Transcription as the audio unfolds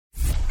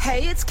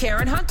Hey, it's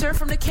Karen Hunter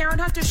from The Karen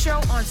Hunter Show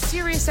on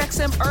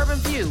SiriusXM Urban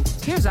View.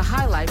 Here's a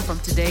highlight from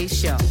today's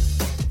show.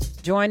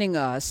 Joining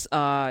us,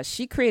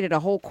 she created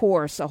a whole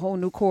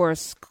new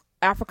course,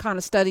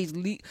 Africana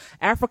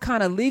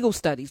Legal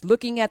Studies,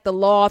 looking at the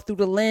law through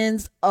the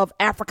lens of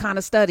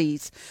Africana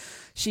Studies.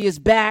 She is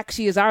back.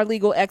 She is our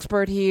legal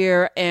expert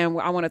here, and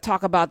I want to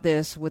talk about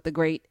this with the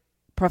great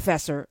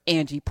Professor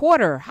Angie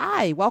Porter.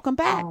 Hi, welcome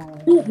back.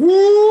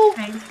 Oh,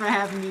 thanks for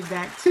having me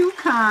back. Too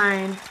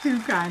kind. True.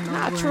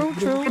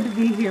 Good to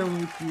be here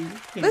with you. Karen.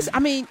 Listen, I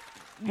mean,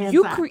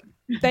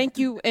 thank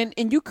you,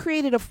 and you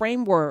created a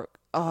framework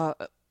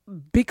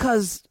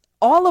because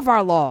all of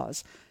our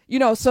laws,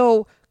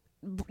 so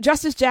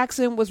Justice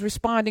Jackson was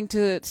responding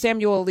to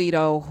Samuel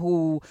Alito,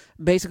 who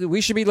basically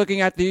we should be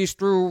looking at these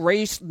through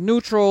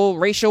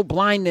racial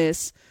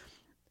blindness.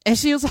 And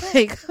she was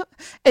like,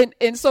 and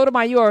Justice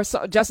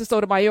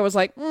Sotomayor was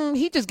like,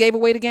 he just gave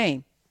away the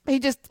game. He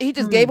just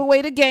gave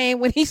away the game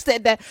when he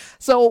said that.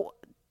 So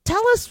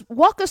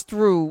walk us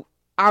through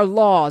our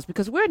laws,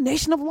 because we're a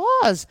nation of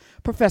laws,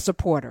 Professor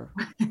Porter.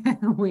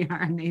 We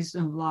are a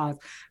nation of laws.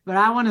 But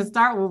I want to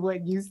start with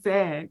what you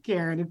said,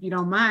 Karen, if you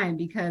don't mind,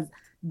 because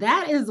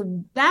that is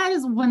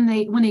when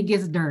it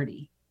gets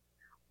dirty.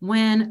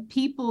 When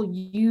people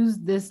use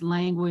this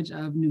language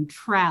of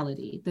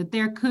neutrality, that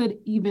there could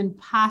even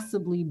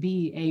possibly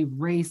be a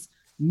race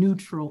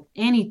neutral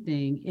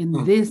anything in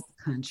this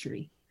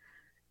country,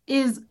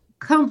 is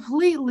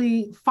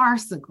completely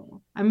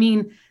farcical. I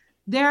mean,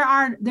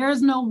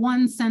 there's no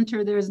one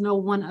center, there's no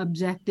one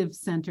objective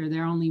center,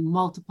 there are only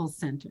multiple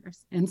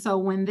centers. And so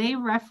when they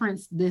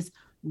reference this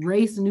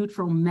race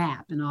neutral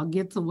map, and I'll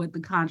get to what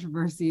the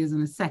controversy is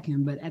in a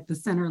second, but at the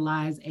center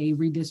lies a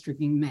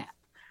redistricting map.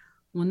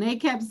 When they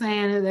kept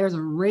saying that there's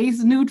a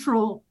race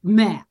neutral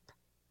map,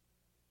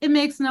 it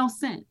makes no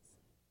sense.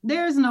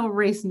 There's no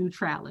race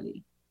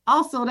neutrality.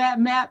 Also, that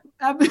map,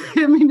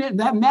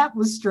 that map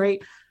was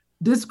straight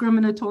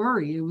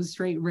discriminatory. It was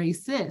straight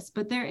racist,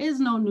 but there is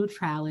no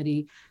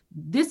neutrality.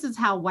 This is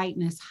how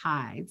whiteness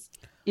hides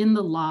in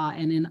the law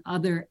and in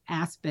other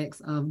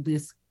aspects of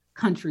this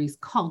country's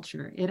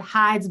culture. It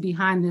hides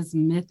behind this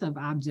myth of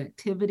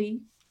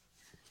objectivity.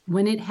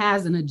 When it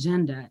has an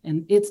agenda,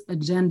 and its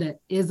agenda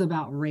is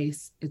about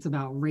race, it's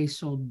about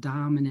racial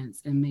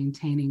dominance and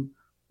maintaining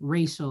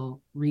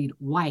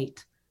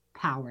white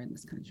power in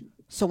this country.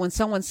 So when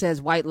someone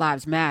says white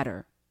lives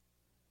matter,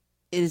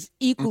 it is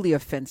equally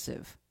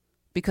offensive,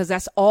 because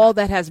that's all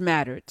that has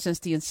mattered since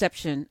the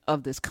inception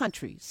of this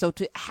country. So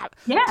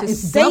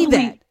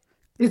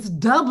it's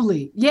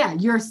doubly,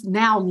 you're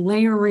now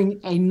layering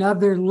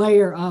another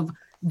layer of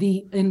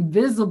the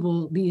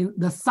invisible,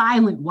 the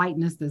silent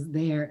whiteness that's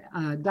there.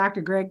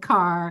 Dr. Greg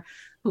Carr,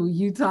 who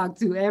you talk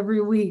to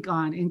every week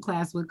In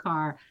Class with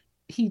Carr,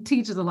 he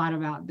teaches a lot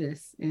about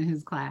this in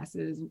his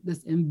classes,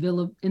 this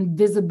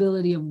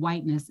invisibility of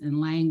whiteness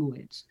in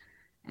language.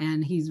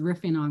 And he's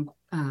riffing on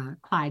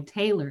Clyde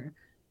Taylor,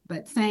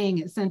 but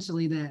saying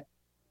essentially that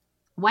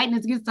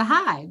whiteness gets to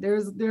hide.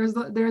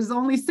 There's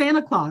only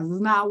Santa Claus.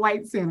 There's not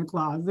white Santa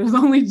Claus. There's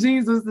only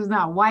Jesus. There's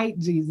not white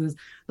Jesus.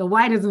 The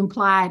white is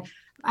implied.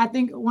 I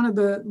think one of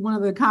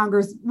the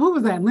Congress, what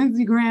was that,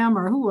 Lindsey Graham,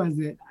 or who was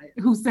it,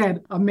 who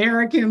said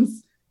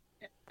Americans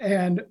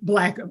and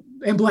black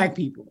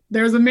people.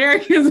 There's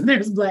Americans and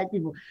there's black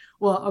people.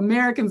 Well,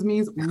 Americans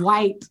means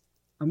white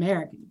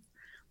Americans.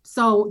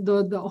 So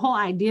the whole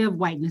idea of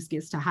whiteness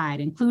gets to hide,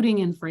 including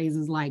in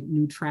phrases like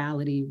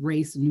neutrality,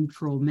 race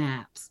neutral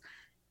maps.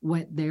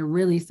 What they're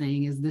really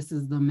saying is this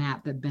is the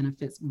map that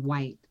benefits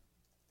white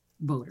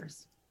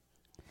voters.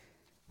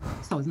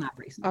 So it's not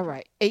racist. All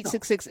right.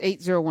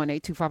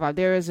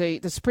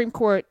 866-801-8255. The Supreme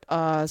Court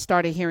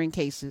started hearing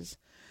cases.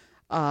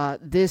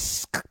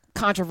 This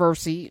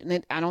controversy,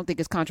 and I don't think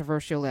it's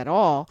controversial at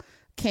all,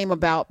 came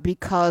about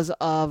because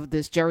of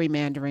this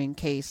gerrymandering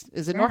case.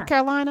 Is it North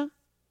Carolina?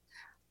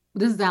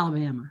 This is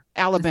Alabama.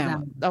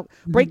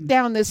 Break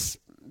down this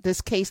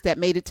case that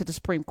made it to the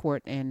Supreme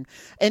Court. And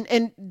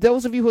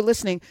those of you who are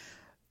listening,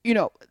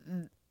 Ketanji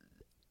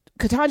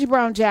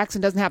Brown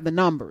Jackson doesn't have the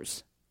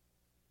numbers,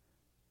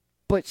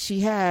 but she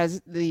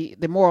has the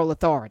moral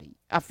authority.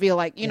 I feel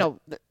like,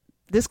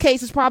 this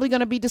case is probably going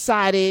to be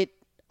decided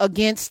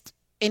against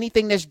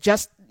anything that's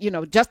just,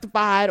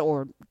 justified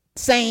or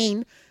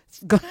sane.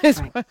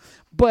 Right.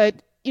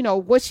 But,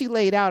 what she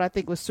laid out, I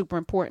think, was super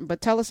important. But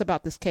tell us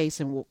about this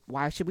case and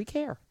why should we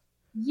care?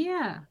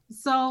 Yeah.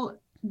 So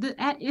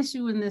at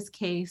issue in this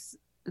case,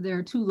 there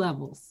are two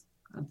levels,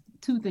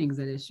 two things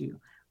at issue.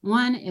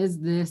 One is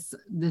the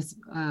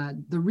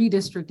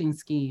redistricting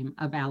scheme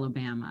of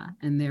Alabama,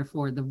 and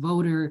therefore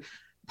the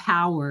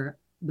power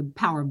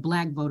of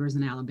Black voters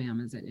in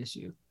Alabama is at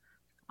issue.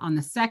 On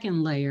the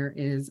second layer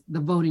is the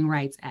Voting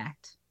Rights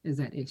Act is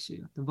at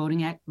issue. The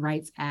Voting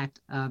Rights Act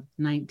of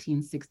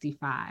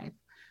 1965,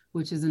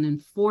 which is an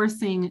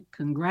enforcing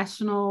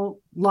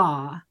congressional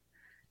law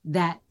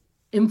that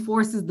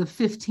enforces the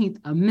 15th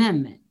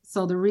Amendment.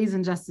 So the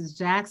reason Justice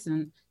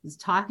Jackson is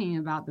talking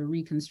about the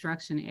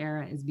Reconstruction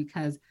era is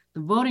because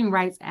the Voting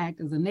Rights Act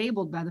is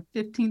enabled by the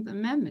 15th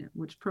Amendment,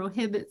 which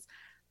prohibits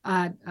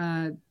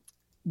the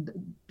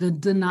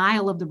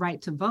denial of the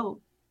right to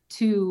vote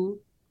to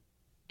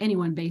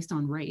anyone based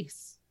on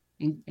race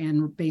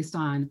and based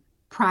on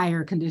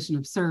prior condition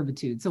of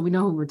servitude. So we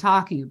know who we're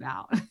talking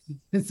about.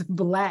 It's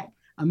Black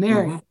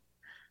American. Mm-hmm.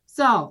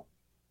 So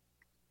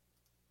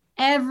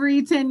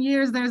every 10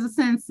 years, there's a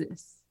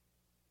census.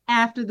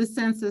 After the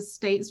census,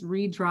 states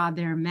redraw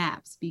their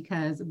maps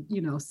because,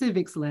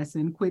 civics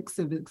lesson, quick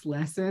civics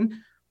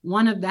lesson,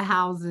 one of the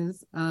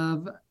houses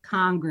of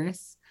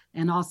Congress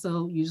and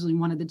also usually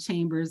one of the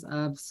chambers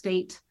of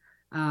state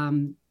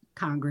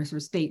Congress or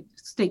state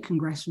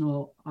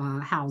congressional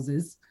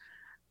houses.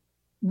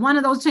 One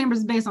of those chambers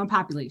is based on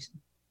population.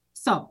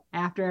 So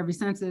after every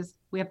census,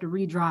 we have to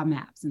redraw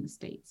maps in the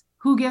states.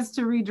 Who gets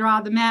to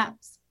redraw the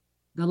maps?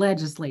 The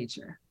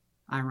legislature,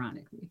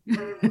 ironically.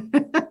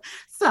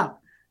 So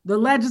the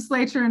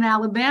legislature in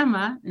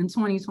Alabama in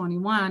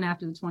 2021,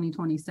 after the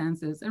 2020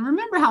 census, and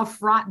remember how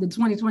fraught the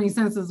 2020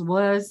 census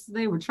was?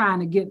 They were trying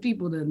to get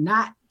people to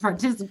not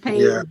participate.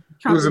 Yeah,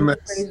 it was a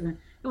mess. It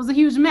was a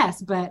huge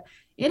mess, but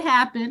it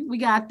happened. We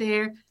got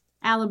there.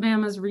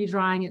 Alabama's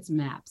redrawing its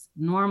maps.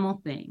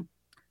 Normal thing.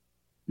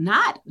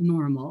 Not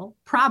normal,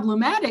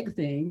 problematic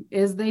thing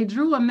is they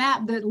drew a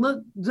map that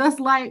looked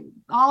just like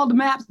all the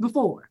maps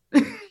before.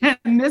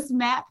 And this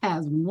map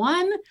has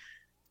one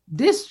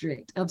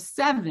district of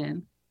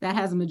 7 that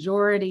has a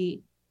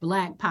majority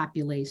Black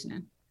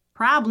population.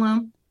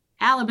 Problem,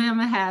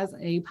 Alabama has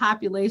a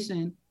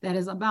population that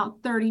is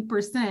about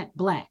 30%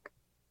 Black.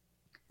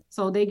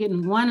 So they get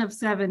in one of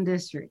 7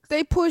 districts.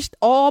 They pushed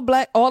all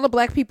the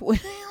Black people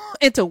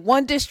into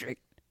one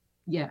district.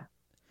 Yeah,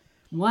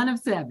 one of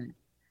 7.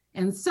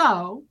 And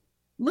so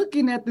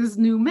looking at this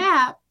new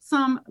map,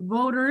 some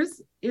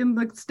voters in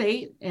the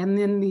state and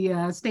then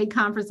the state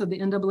conference of the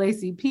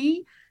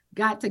NAACP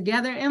got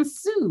together and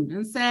sued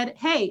and said,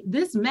 hey,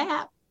 this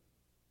map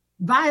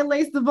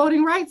violates the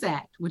Voting Rights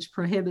Act, which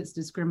prohibits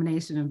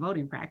discrimination in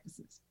voting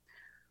practices.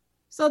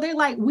 So they're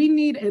like, we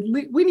need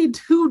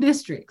 2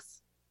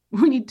 districts.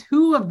 We need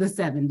 2 of the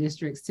 7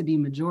 districts to be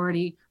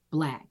majority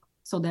Black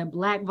so that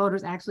Black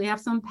voters actually have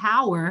some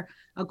power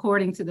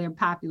according to their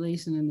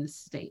population in the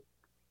state.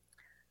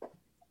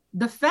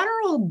 The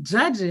federal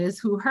judges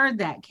who heard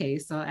that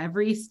case, so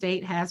every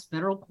state has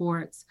federal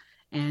courts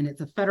and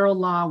it's a federal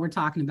law we're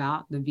talking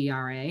about, the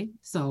VRA,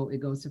 so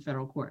it goes to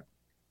federal court.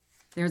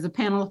 There's a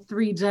panel of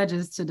 3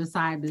 judges to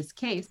decide this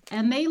case,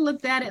 and they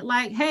looked at it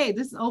like, hey,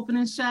 this is open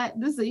and shut.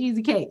 This is an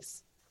easy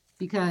case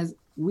because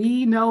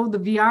we know the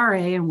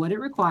VRA and what it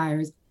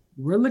requires.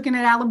 We're looking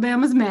at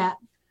Alabama's map.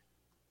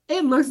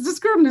 It looks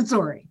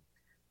discriminatory.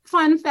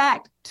 Fun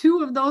fact,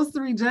 2 of those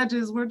 3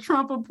 judges were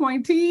Trump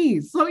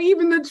appointees. So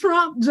even the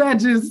Trump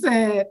judges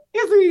said,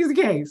 it's an easy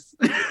case.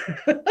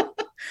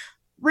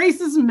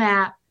 Racist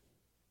map.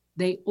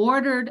 They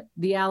ordered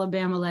the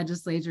Alabama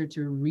legislature to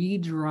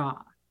redraw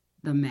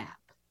the map.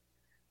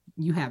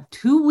 You have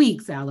 2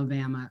 weeks,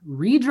 Alabama,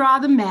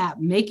 redraw the map,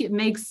 make it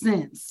make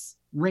sense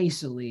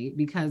racially,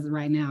 because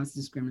right now it's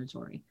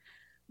discriminatory.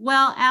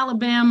 Well,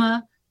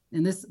 Alabama,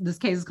 and this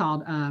case is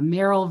called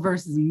Merrill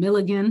versus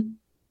Milligan.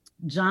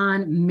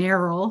 John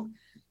Merrill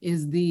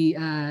is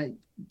the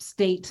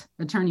state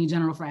attorney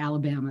general for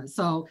Alabama.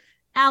 So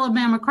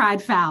Alabama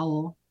cried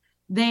foul.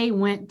 They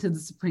went to the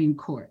Supreme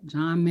Court.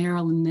 John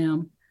Merrill and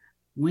them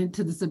went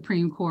to the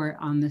Supreme Court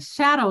on the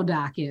shadow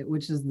docket,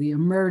 which is the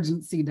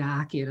emergency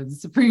docket of the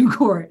Supreme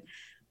Court,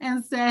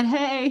 and said,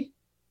 hey,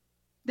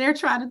 they're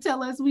trying to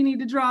tell us we need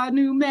to draw a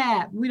new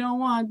map. We don't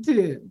want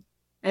to.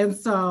 And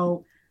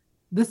so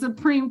the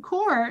Supreme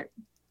Court,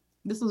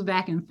 this was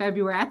back in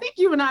February. I think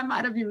you and I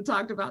might have even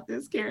talked about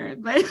this,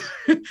 Karen, but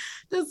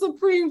the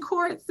Supreme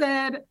Court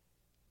said,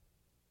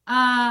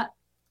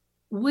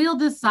 we'll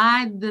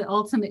decide the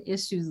ultimate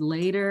issues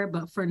later,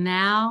 but for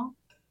now,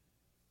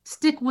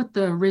 stick with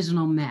the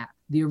original map,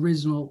 the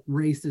original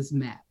racist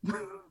map.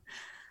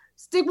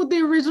 Stick with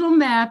the original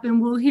map and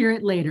we'll hear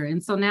it later.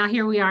 And so now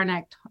here we are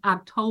in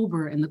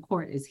October and the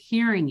court is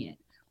hearing it.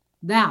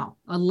 Now,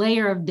 a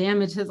layer of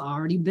damage has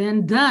already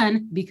been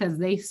done because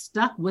they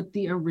stuck with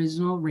the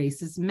original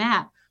racist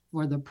map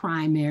for the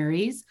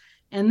primaries.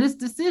 And this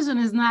decision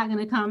is not going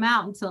to come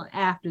out until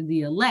after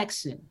the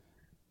election,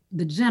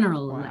 the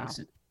general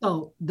election.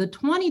 So the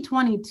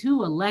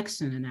 2022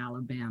 election in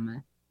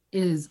Alabama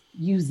is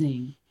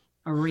using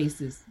a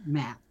racist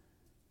map.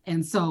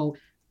 And so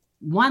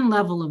one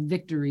level of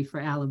victory for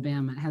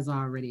Alabama has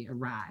already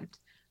arrived.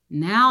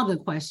 Now the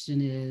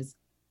question is,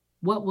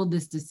 what will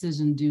this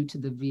decision do to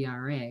the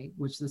VRA,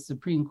 which the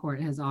Supreme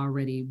Court has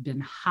already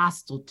been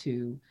hostile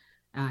to,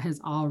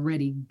 has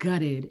already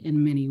gutted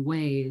in many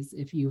ways,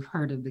 if you've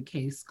heard of the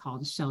case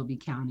called Shelby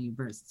County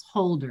versus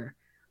Holder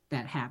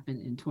that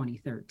happened in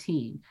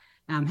 2013.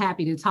 I'm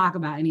happy to talk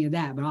about any of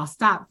that, but I'll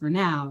stop for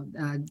now.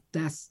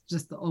 That's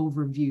just the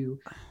overview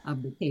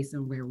of the case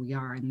and where we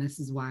are. And this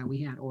is why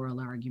we had oral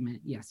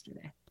argument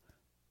yesterday.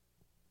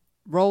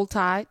 Roll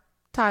Tide.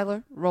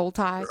 Tyler, roll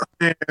Tide.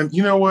 And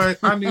you know what?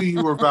 I knew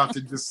you were about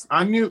to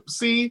I knew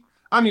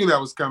that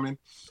was coming.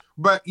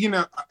 But,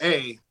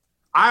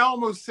 I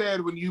almost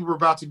said when you were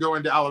about to go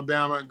into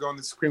Alabama and go in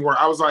the Supreme Court,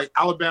 I was like,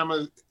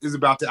 Alabama is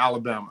about to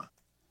Alabama.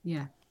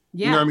 Yeah.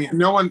 You know what I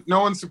mean?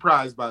 No one's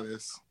surprised by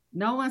this.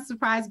 No one's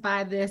surprised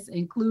by this,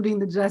 including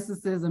the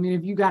justices. I mean,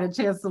 if you got a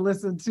chance to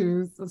listen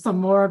to some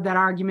more of that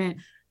argument,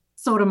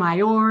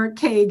 Sotomayor,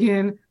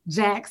 Kagan,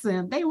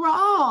 Jackson, they were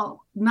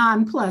all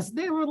nonplussed.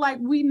 They were like,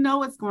 we know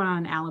what's going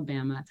on in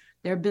Alabama.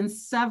 There have been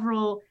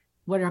several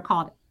what are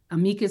called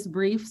amicus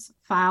briefs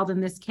filed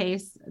in this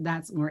case.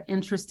 That's where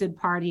interested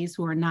parties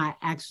who are not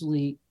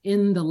actually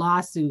in the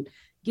lawsuit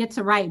get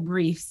to write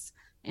briefs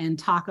and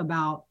talk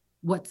about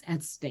what's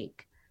at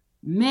stake.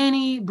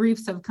 Many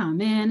briefs have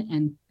come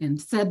in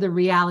and said the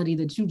reality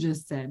that you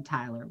just said,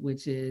 Tyler,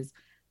 which is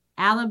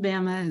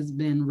Alabama has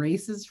been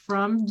racist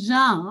from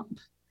jump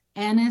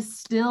and is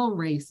still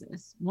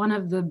racist. One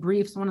of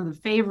the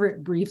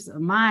favorite briefs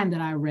of mine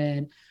that I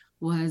read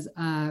was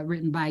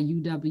written by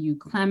U.W.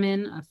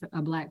 Clement,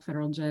 a Black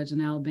federal judge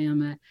in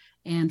Alabama,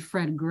 and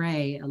Fred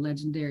Gray, a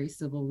legendary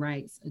civil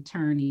rights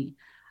attorney.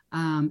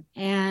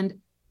 And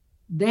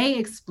they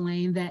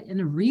explained that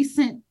in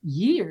recent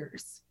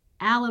years,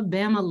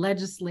 Alabama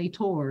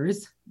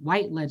legislators,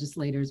 white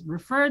legislators,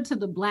 referred to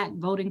the Black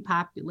voting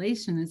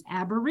population as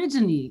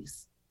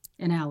Aborigines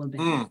in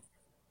Alabama.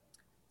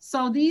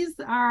 So these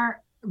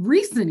are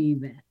recent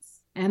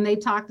events. And they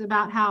talked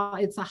about how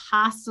it's a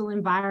hostile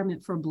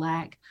environment for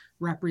Black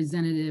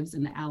representatives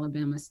in the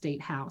Alabama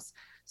State House.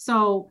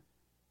 So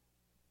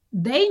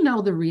they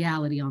know the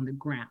reality on the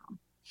ground.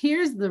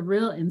 Here's the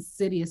real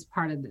insidious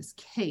part of this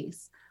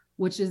case,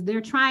 which is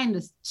they're trying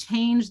to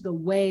change the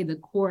way the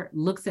court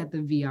looks at the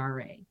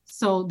VRA.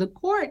 So the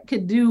court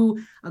could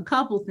do a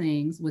couple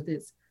things with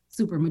its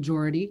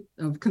supermajority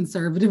of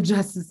conservative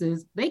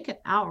justices. They could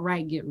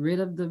outright get rid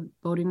of the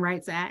Voting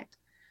Rights Act,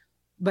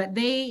 but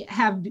they've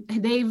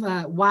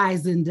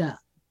wisened up,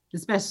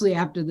 especially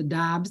after the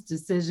Dobbs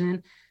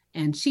decision.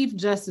 And Chief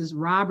Justice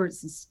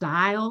Roberts'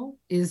 style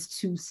is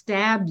to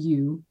stab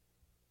you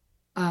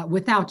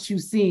without you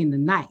seeing the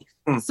knife.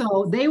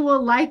 So they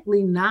will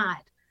likely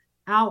not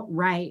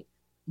outright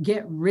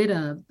get rid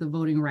of the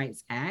Voting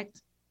Rights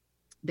Act.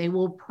 They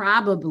will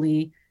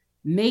probably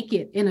make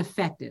it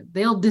ineffective.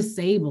 They'll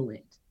disable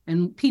it,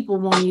 and people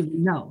won't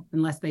even know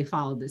unless they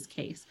follow this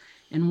case.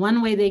 And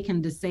one way they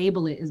can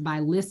disable it is by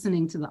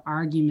listening to the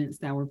arguments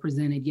that were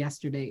presented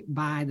yesterday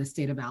by the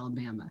state of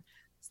Alabama.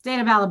 State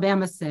of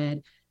Alabama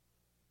said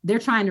they're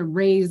trying to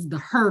raise the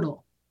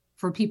hurdle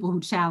for people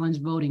who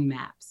challenge voting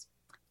maps.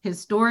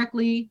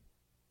 Historically,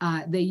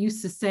 they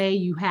used to say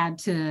you had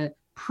to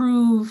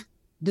prove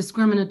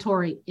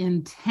discriminatory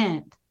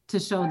intent to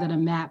show that a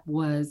map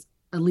was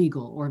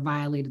illegal or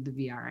violated the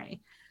VRA.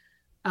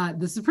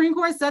 The Supreme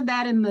Court said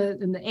that in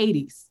the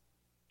 80s.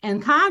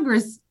 And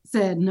Congress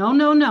said,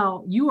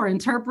 no, you are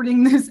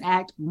interpreting this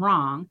act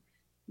wrong.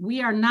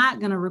 We are not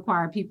going to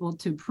require people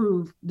to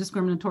prove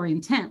discriminatory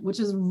intent, which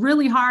is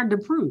really hard to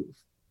prove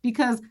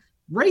because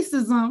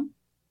racism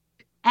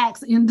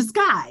acts in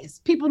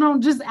disguise. People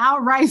don't just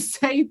outright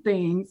say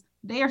things.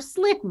 They are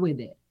slick with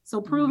it.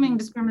 So proving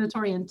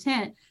discriminatory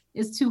intent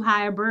is too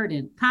high a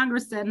burden.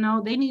 Congress said,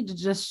 no, they need to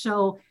just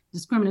show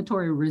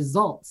discriminatory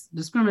results,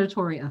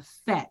 discriminatory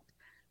effect,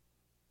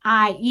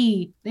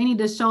 i.e., they need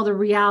to show the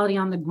reality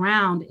on the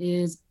ground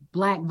is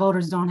Black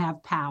voters don't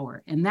have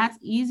power. And that's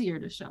easier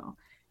to show.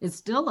 It's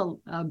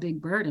still a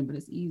big burden, but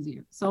it's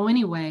easier. So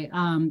anyway,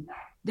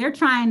 they're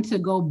trying to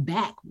go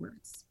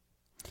backwards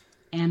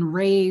and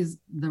raise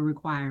the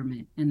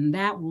requirement, and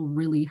that will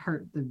really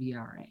hurt the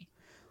VRA.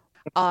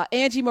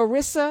 Angie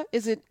Marissa,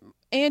 is it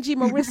Angie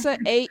Marissa,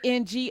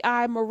 ANGI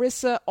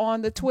Marissa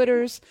on the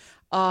Twitters?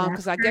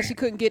 Because I guess she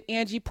couldn't get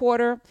Angie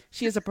Porter.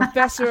 She is a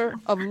professor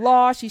of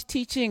law. She's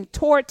teaching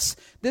torts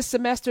this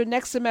semester.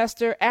 Next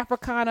semester,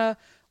 Africana.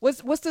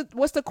 What's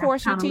the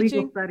course you're teaching?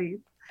 Legal Studies.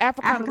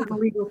 Africana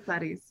Legal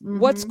Studies. Mm-hmm.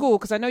 What school?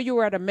 Because I know you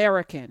were at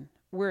American.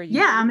 Where are you?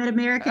 Yeah, I'm at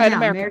American now.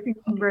 American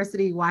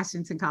University,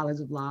 Washington College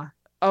of Law.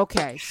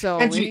 Okay, so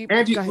Angie,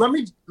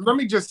 let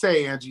me just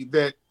say, Angie,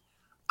 that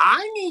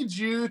I need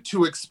you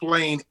to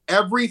explain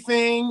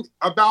everything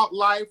about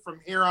life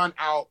from here on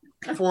out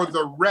for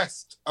the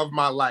rest of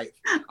my life.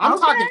 I'm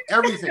talking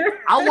everything.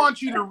 I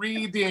want you to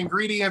read the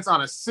ingredients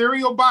on a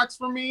cereal box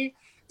for me.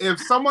 If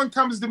someone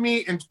comes to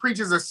me and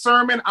preaches a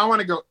sermon, I want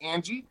to go,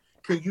 Angie,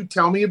 could you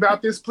tell me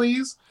about this,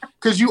 please?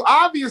 Because you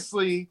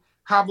obviously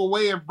have a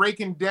way of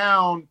breaking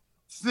down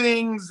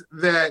things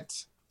that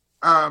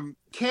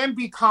can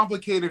be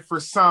complicated for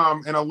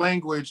some in a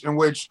language in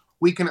which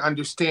we can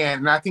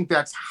understand. And I think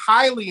that's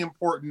highly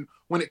important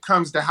when it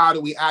comes to how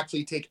do we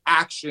actually take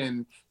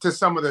action to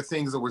some of the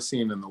things that we're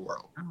seeing in the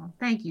world. Oh,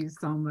 thank you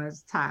so much,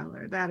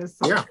 Tyler. That is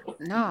so cool.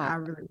 No, I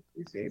really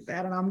appreciate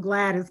that. And I'm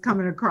glad it's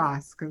coming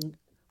across.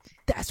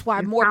 That's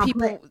why more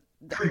people,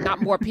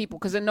 not more people,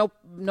 because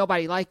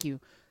nobody like you.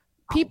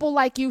 People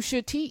like you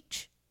should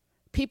teach.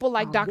 People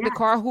like Dr.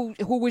 Carr, who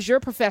was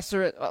your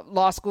professor at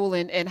law school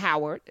in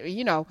Howard,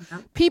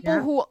 people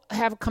who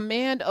have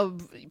command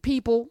of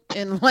people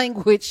in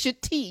language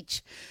should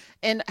teach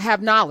and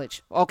have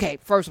knowledge. Okay,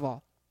 first of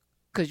all,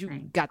 because you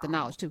got the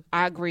knowledge too.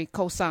 I agree,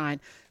 co-sign.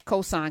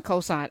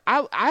 Cosign.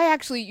 I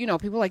actually,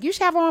 people are like, you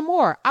should have her on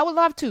more. I would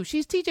love to.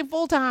 She's teaching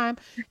full time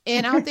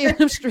and out there in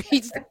the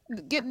streets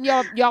getting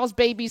y'all's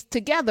babies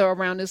together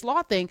around this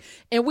law thing.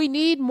 And we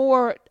need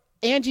more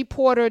Angie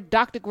Porter,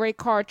 Dr. Gray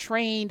Carr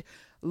trained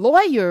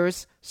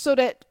lawyers so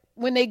that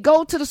when they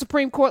go to the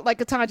Supreme Court like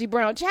Ketanji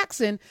Brown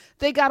Jackson,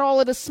 they got all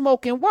of the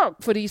smoke and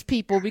work for these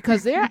people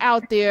because they're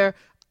out there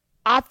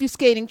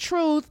obfuscating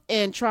truth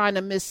and trying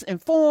to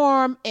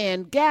misinform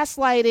and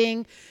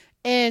gaslighting.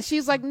 And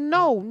she's like,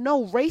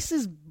 no, race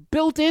is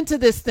built into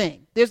this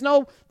thing. There's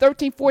no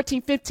 13th,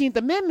 14th, 15th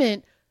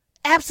Amendment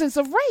absence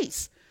of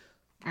race.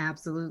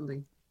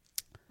 Absolutely.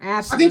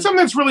 I think something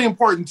that's really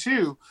important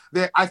too,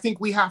 that I think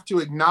we have to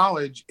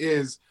acknowledge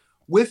is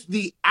with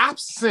the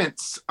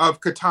absence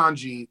of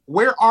Ketanji,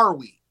 where are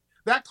we?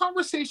 That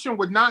conversation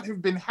would not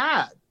have been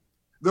had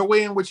the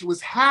way in which it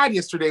was had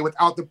yesterday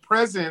without the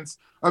presence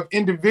of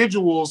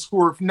individuals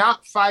who are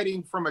not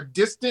fighting from a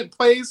distant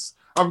place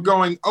of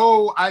going,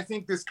 oh, I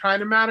think this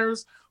kind of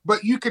matters.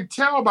 But you could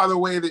tell by the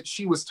way that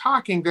she was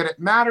talking that it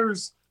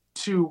matters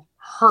to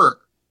her.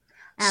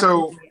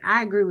 Absolutely. So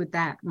I agree with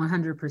that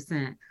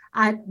 100%.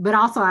 But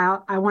also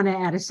I want to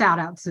add a shout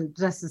out to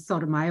Justice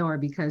Sotomayor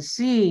because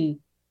she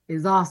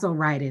is also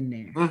right in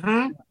there.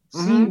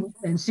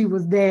 Mm-hmm. She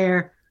was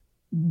there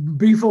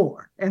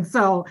before. And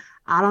so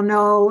I don't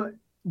know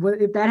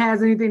if that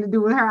has anything to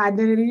do with her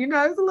identity. It's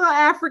a little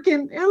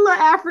African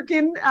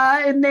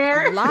in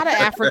there. A lot of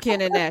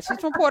African in that. She's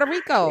from Puerto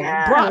Rico,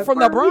 yeah, from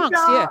the Bronx.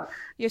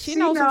 Yeah, she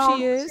knows who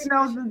she is. She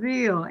knows the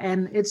deal,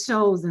 and it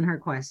shows in her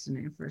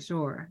questioning for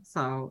sure.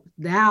 So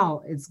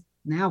now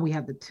we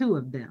have the two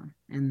of them,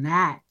 and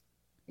that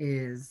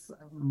is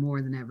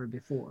more than ever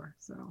before.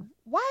 So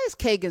why is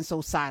Kagan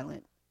so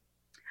silent?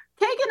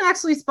 Kagan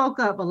actually spoke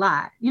up a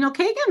lot.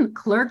 Kagan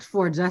clerked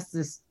for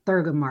Justice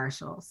Thurgood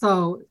Marshall.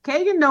 So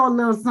Kagan know a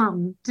little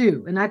something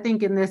too. And I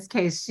think in this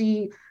case,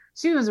 she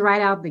was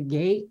right out the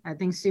gate. I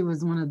think she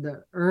was one of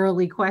the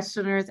early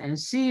questioners and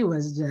she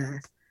was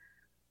just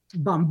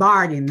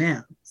bombarding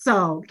them.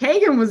 So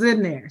Kagan was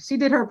in there. She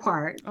did her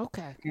part.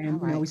 Okay.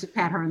 And we should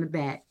pat her on the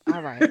back.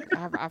 All right.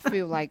 I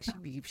feel like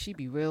she'd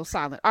be real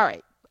silent. All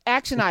right.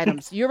 Action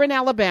items. You're in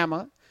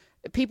Alabama.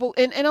 People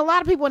and a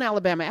lot of people in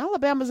Alabama.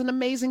 Alabama's an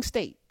amazing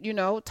state.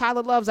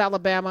 Tyler loves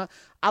Alabama.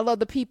 I love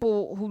the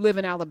people who live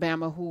in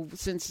Alabama who,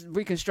 since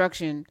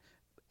Reconstruction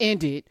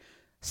ended,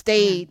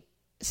 stayed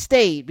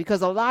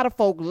because a lot of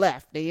folk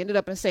left. They ended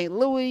up in St.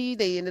 Louis.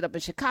 They ended up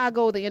in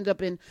Chicago. They ended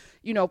up in,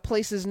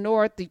 places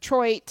north,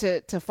 Detroit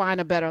to find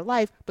a better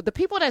life. But the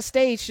people that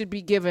stayed should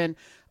be given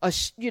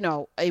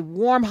a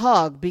warm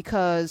hug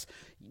because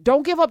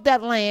don't give up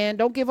that land.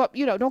 Don't give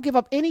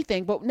up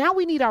anything. But now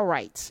we need our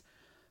rights.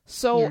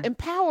 So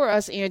empower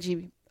us,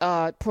 Angie.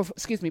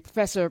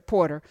 Professor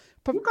Porter.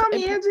 You call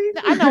me Angie.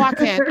 I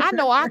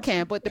know I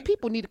can. But the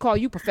people need to call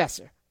you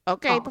Professor.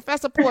 Okay,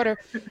 Professor Porter.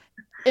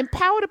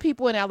 Empower the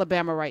people in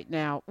Alabama right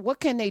now. What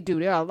can they do?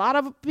 There are a lot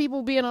of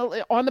people being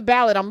on the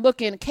ballot. I'm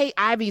looking Kate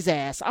Ivey's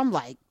ass. I'm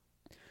like,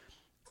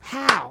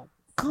 how?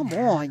 Come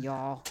on,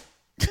 y'all.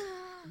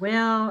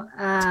 Well,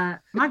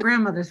 my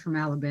grandmother's from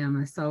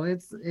Alabama, so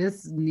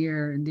it's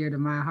near and dear to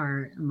my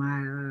heart.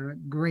 My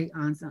great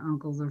aunts and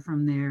uncles are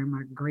from there.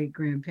 My great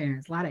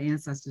grandparents, a lot of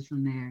ancestors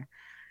from there.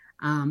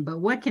 But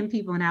what can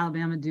people in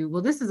Alabama do?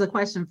 Well, this is a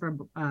question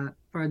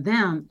for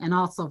them and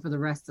also for the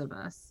rest of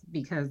us,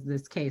 because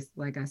this case,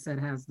 like I said,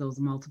 has those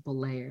multiple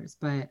layers.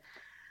 But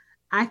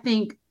I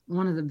think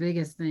one of the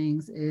biggest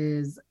things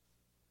is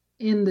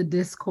in the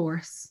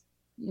discourse.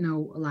 A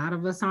lot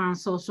of us are on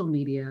social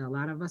media. A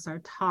lot of us are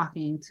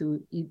talking to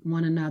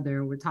one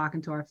another. We're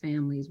talking to our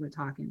families. We're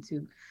talking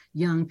to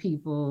young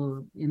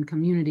people in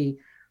community.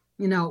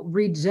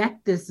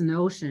 Reject this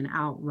notion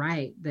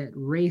outright that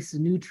race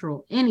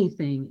neutral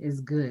anything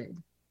is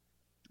good.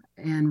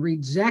 And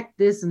reject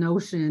this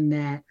notion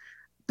that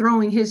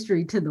throwing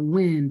history to the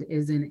wind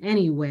is in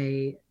any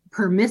way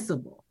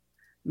permissible.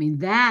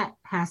 That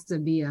has to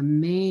be a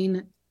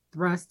main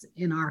thrust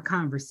in our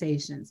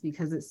conversations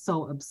because it's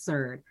so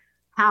absurd.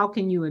 How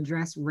can you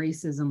address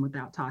racism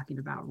without talking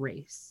about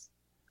race?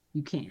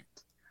 You can't.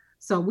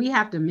 So we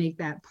have to make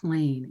that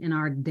plain in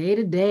our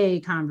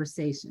day-to-day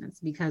conversations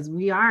because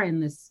we are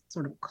in this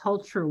sort of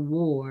culture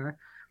war.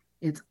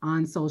 It's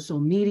on social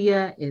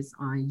media, it's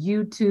on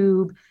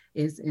YouTube,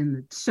 it's in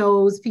the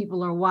shows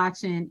people are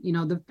watching.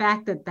 The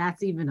fact that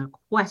that's even a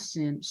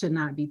question should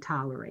not be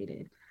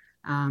tolerated.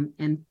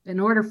 And in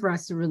order for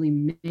us to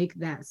really make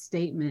that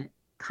statement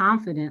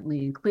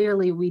confidently and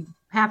clearly, we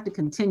have to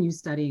continue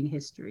studying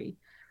history.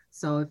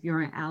 So if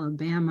you're in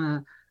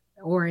Alabama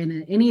or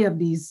in any of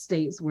these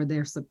states where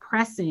they're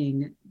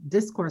suppressing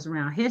discourse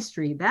around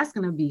history, that's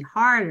going to be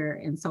harder.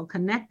 And so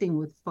connecting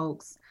with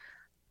folks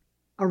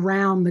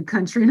around the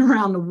country and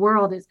around the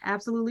world is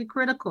absolutely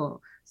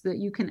critical so that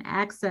you can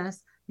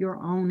access your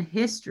own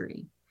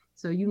history.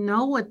 So you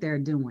know what they're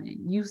doing.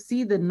 You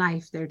see the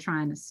knife they're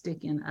trying to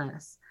stick in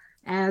us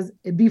as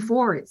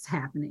before it's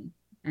happening,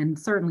 and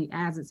certainly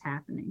as it's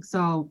happening.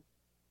 So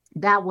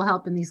that will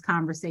help in these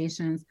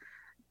conversations.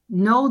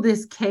 Know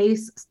this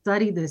case,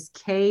 study this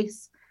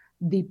case,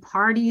 The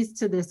parties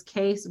to this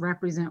case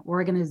represent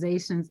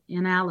organizations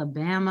in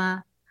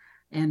Alabama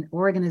and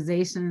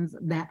organizations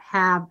that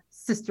have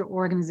sister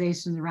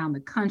organizations around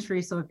the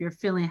country. So if you're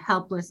feeling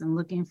helpless and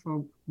looking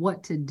for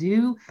what to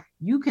do,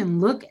 you can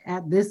look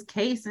at this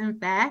case, in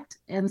fact,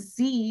 and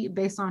see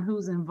based on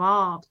who's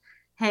involved,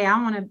 hey, I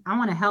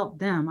want to help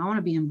them. I want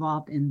to be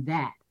involved in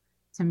that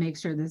to make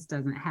sure this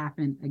doesn't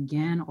happen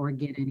again or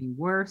get any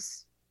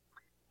worse.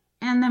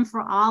 And then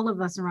for all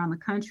of us around the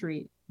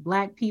country,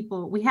 Black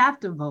people, we have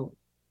to vote.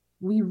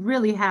 We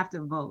really have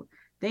to vote.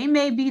 They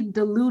may be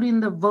diluting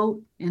the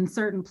vote in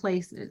certain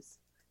places.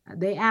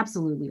 They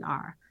absolutely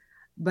are.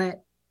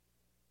 But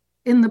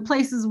in the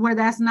places where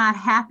that's not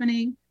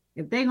happening,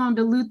 if they're going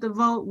to dilute the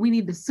vote, we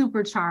need to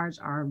supercharge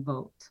our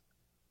vote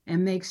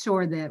and make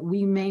sure that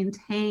we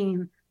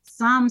maintain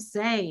some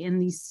say in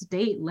these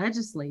state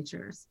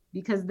legislatures,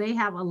 because they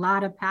have a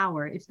lot of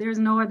power. If there's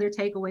no other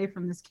takeaway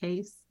from this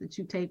case that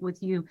you take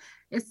with you,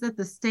 it's that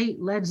the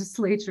state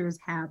legislatures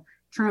have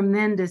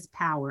tremendous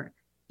power,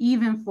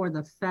 even for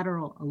the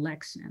federal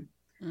election.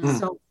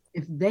 So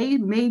if they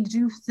made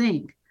you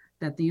think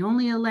that the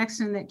only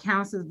election that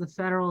counts is the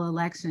federal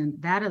election,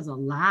 that is a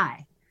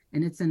lie.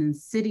 And it's an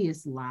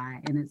insidious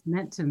lie. And it's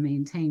meant to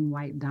maintain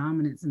white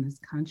dominance in this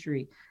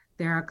country.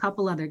 There are a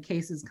couple other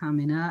cases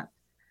coming up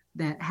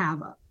that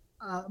have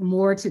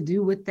more to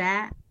do with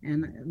that.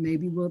 And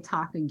maybe we'll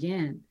talk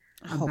again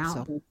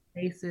about those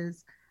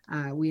cases.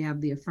 We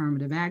have the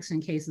affirmative action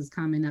cases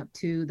coming up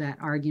too. That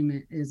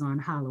argument is on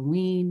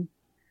Halloween.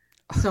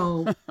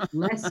 So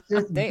let's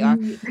just they're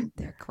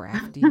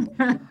crafty.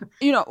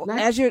 You know,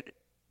 as you're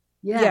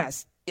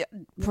yes.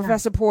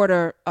 Professor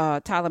Porter,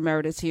 Tyler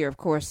Merritt is here, of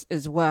course,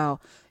 as well.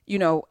 You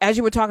know, as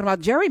you were talking about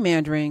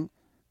gerrymandering,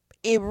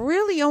 it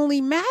really only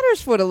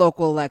matters for the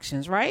local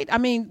elections, right? I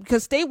mean,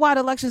 because statewide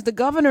elections, the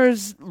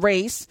governor's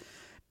race,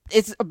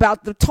 it's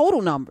about the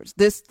total numbers.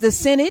 The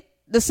Senate,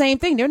 the same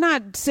thing. They're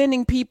not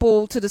sending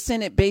people to the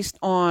Senate based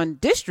on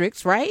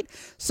districts, right?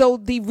 So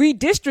the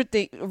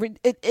redistricting,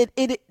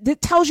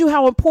 it tells you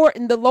how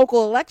important the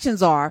local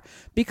elections are,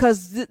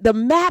 because the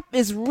map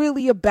is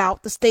really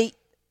about the state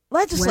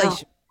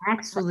legislation.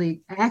 Well,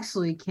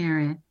 actually,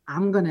 Karen,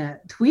 I'm going to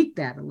tweak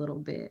that a little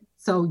bit.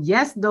 So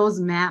yes, those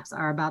maps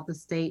are about the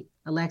state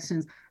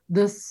elections.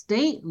 The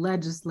state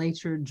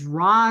legislature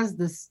draws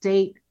the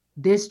state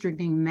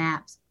districting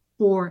maps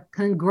for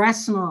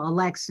congressional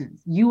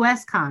elections,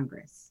 U.S.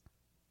 Congress.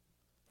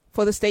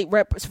 For the state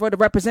for the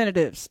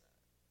representatives.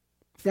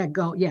 That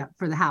go,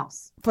 for the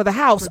House. For the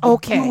House,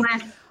 okay.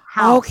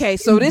 House. Okay,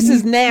 so this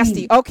is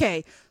nasty.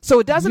 Okay, so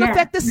it doesn't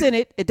affect the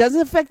Senate. It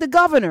doesn't affect the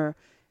governor.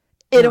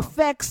 It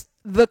affects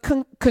the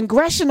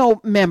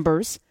congressional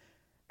members.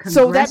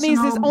 So that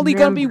means there's only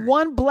going to be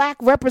one Black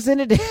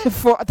representative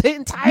for the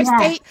entire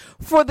state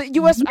for the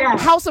U.S.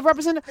 House of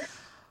Representatives.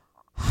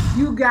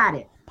 You got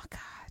it. Oh, my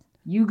God.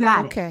 You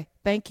got it. Okay.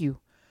 Thank you.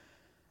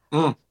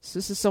 So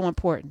this is so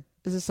important.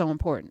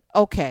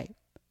 Okay.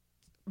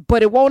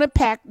 But it won't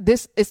impact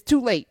this. It's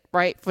too late,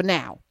 right? For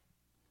now.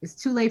 It's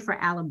too late for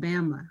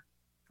Alabama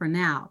for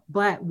now.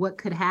 But what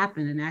could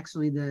happen, and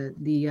actually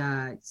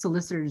the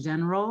Solicitor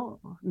General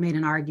made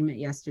an argument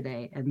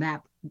yesterday, and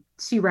that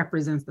she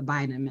represents the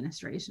Biden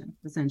administration,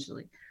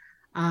 essentially.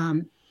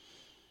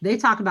 They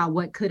talk about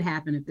what could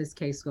happen if this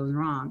case goes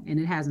wrong, and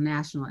it has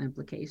national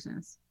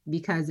implications.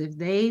 Because if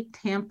they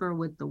tamper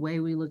with the way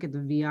we look at the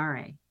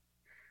VRA,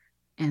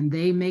 and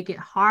they make it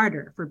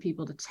harder for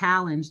people to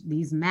challenge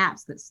these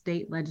maps that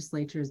state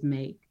legislatures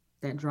make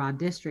that draw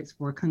districts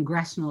for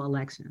congressional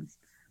elections,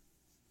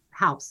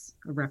 House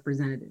of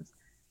Representatives,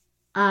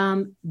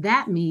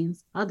 that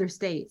means other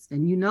states,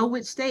 and you know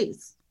which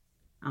states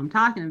I'm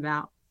talking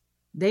about,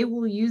 they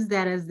will use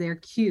that as their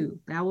cue.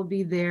 That will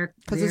be their...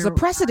 Because there's a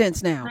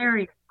precedence now.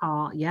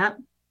 Call. Yep.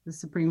 The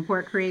Supreme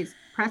Court creates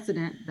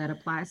precedent that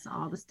applies to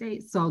all the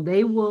states. So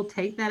they will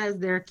take that as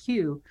their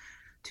cue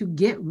to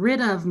get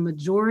rid of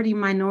majority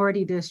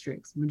minority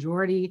districts,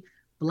 majority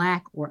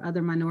Black or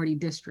other minority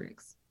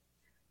districts,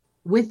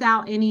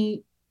 without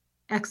any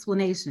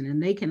explanation.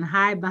 And they can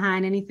hide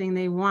behind anything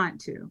they want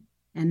to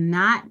and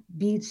not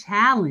be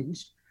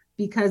challenged,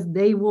 because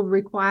they will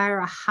require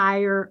a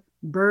higher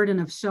burden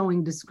of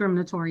showing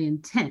discriminatory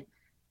intent.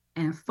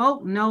 And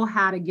folk know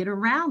how to get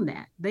around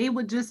that. They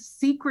would just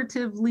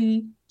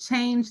secretively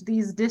change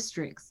these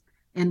districts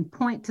and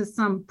point to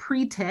some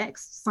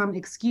pretext, some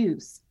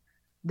excuse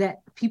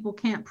that people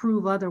can't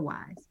prove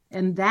otherwise.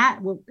 And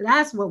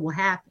that's what will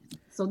happen.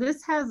 So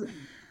this has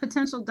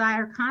potential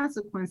dire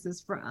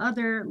consequences for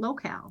other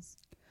locales.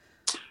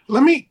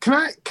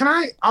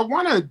 I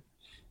want to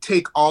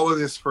take all of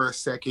this for a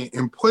second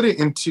and put it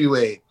into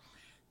a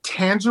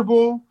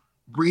tangible,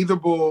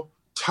 breathable,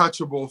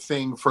 touchable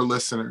thing for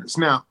listeners.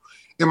 Now,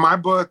 in my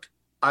book,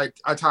 I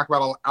talk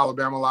about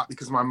Alabama a lot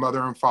because my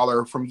mother and father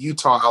are from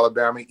Eutaw,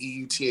 Alabama,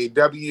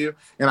 EUTAW,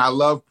 and I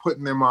love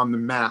putting them on the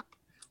map,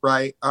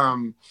 right?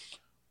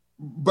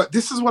 But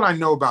this is what I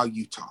know about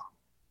Utah.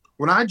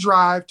 when I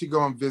drive to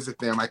go and visit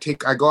them, I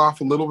go off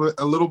a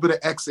little bit of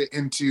exit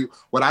into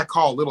what I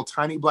call a little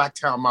tiny black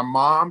town. My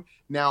mom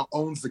now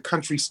owns the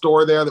country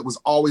store there that was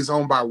always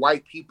owned by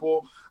white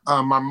people.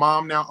 My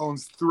mom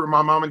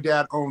and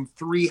dad own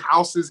 3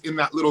 houses in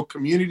that little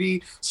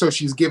community. So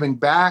she's giving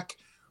back.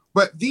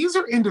 But these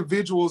are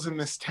individuals in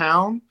this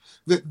town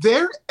that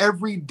their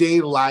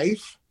everyday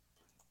life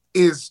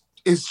is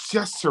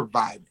just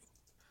surviving.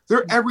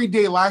 Their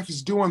everyday life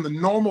is doing the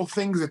normal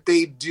things that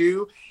they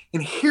do.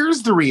 And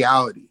here's the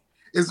reality.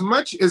 As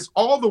much as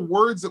all the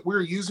words that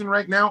we're using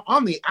right now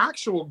on the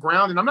actual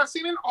ground, and I'm not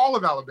saying in all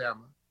of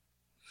Alabama,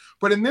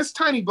 but in this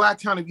tiny black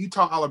town of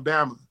Eutaw,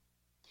 Alabama,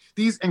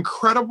 these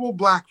incredible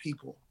Black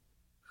people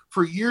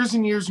for years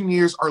and years and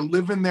years are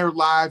living their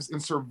lives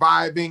and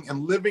surviving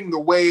and living the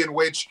way in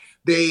which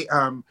they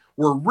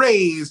were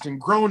raised and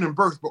grown and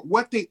birthed. But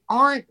what they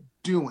aren't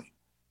doing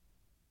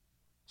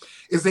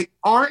is they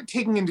aren't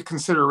taking into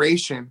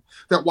consideration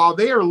that while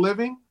they are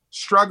living,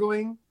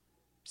 struggling,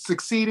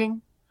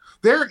 succeeding,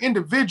 there are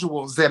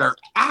individuals that are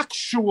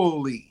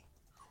actually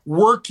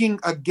working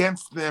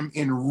against them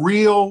in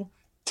real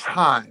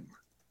time,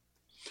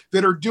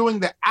 that are doing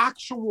the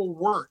actual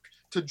work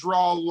to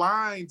draw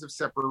lines of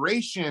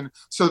separation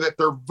so that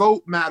their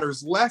vote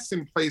matters less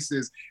in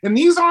places. And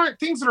these aren't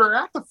things that are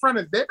at the front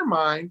of their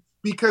mind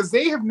because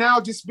they have now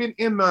just been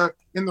in the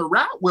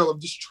rat wheel of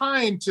just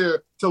trying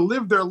to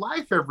live their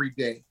life every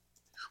day.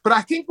 But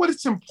I think what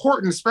it's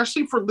important,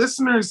 especially for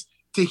listeners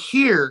to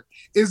hear,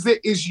 is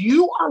that as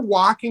you are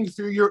walking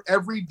through your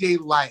everyday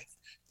life,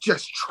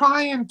 just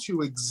trying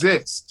to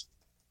exist,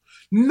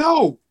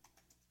 know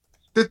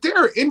that there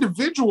are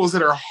individuals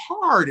that are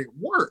hard at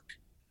work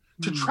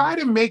to try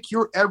to make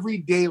your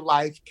everyday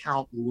life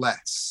count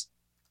less.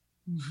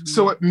 Mm-hmm.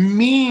 So it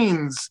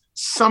means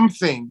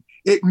something.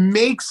 It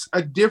makes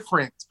a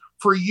difference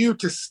for you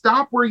to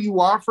stop where you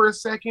are for a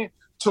second,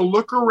 to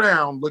look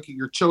around, look at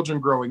your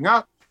children growing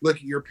up, look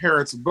at your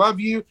parents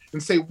above you,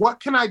 and say, what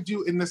can I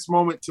do in this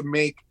moment to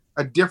make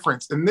a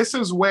difference? And this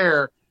is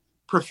where,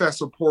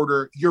 Professor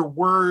Porter, your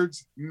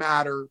words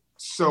matter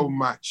so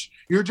much.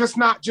 You're just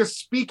not just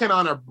speaking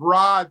on a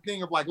broad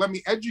thing of like, let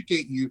me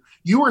educate you.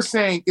 You are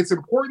saying it's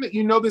important that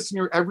you know this in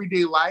your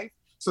everyday life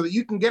so that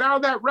you can get out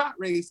of that rat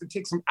race and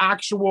take some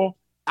actual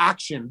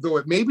action. Though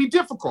it may be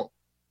difficult,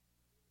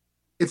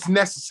 it's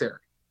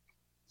necessary.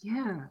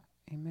 Yeah.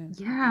 Amen.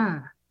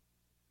 Yeah.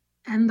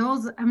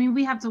 And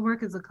we have to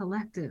work as a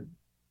collective.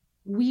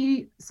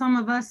 Some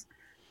of us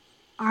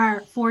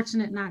are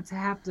fortunate not to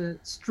have to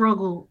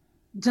struggle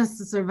just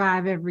to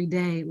survive every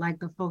day, like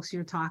the folks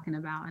you're talking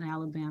about in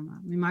Alabama.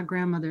 I mean, my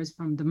grandmother is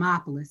from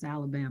Demopolis,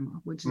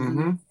 Alabama, which is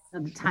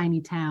a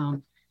tiny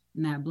town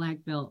in that Black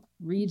Belt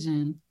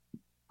region.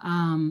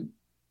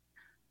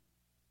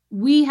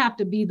 We have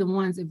to be the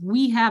ones, if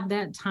we have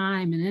that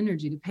time and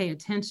energy to pay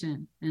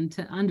attention and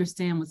to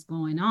understand what's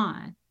going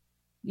on,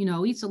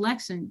 each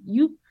election,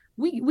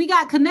 we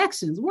got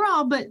connections. We're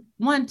all but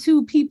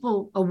 1-2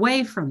 people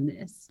away from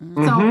this.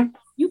 Mm-hmm. So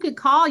you could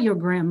call your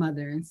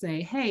grandmother and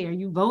say, hey, are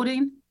you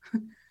voting?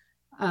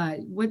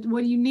 What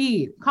do you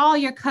need? Call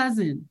your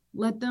cousin.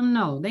 Let them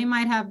know. They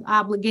might have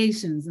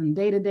obligations and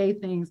day-to-day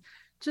things.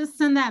 Just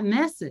send that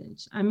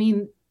message. I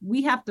mean,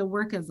 we have to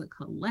work as a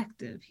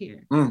collective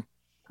here.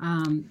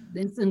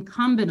 It's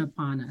incumbent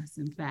upon us,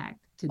 in fact,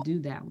 to do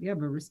that. We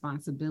have a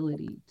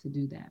responsibility to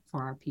do that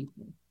for our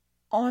people.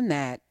 On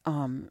that,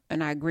 and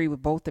I agree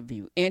with both of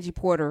you, Angie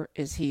Porter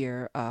is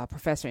here,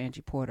 Professor Angie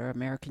Porter,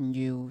 American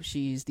U.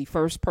 She's the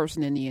first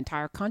person in the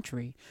entire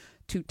country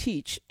to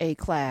teach a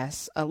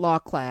law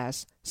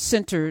class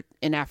centered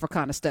in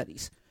Africana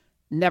studies.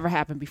 Never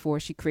happened before.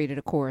 She created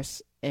a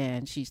course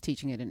and she's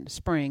teaching it in the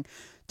spring.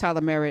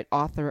 Tyler Merritt,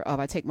 author of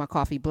I Take My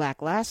Coffee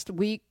Black. Last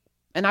week,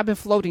 and I've been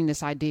floating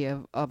this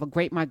idea of a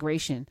great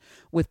migration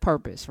with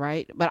purpose,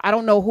 right? But I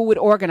don't know who would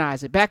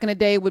organize it. Back in the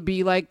day, it would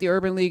be like the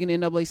Urban League and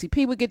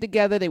NAACP would get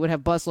together. They would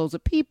have busloads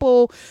of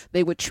people.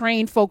 They would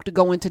train folk to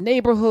go into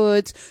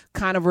neighborhoods,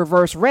 kind of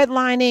reverse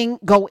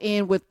redlining, go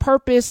in with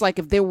purpose. Like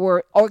if there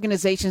were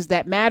organizations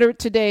that mattered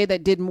today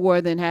that did more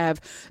than have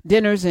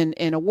dinners and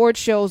award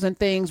shows and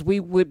things,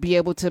 we would be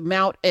able to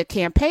mount a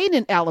campaign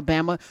in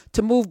Alabama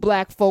to move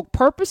Black folk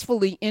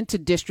purposefully into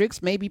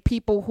districts, maybe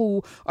people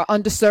who are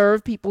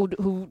underserved, people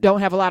who don't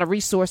have a lot of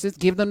resources,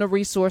 give them the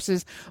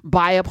resources,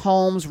 buy up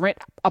homes, rent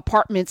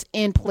apartments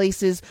in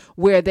places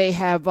where they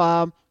have,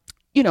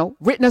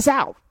 written us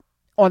out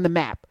on the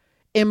map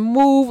and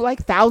move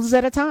like thousands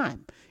at a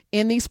time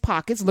in these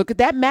pockets. Look at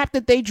that map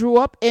that they drew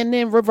up and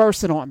then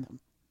reverse it on them.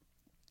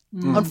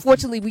 Mm-hmm.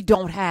 Unfortunately, we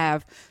don't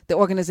have the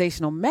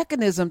organizational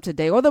mechanism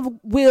today or the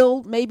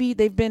will. Maybe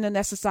they've been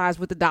anesthetized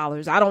with the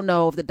dollars. I don't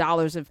know if the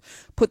dollars have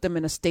put them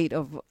in a state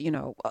of,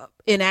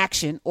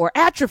 inaction or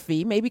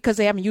atrophy, maybe because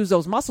they haven't used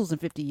those muscles in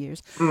 50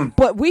 years.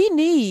 But we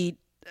need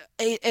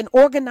an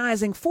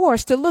organizing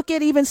force to look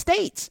at even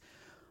states.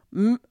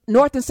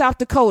 North and South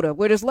Dakota,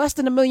 where there's less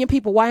than 1 million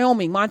people,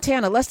 Wyoming,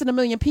 Montana, less than 1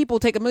 million people,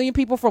 take 1 million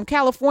people from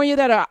California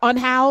that are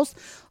unhoused.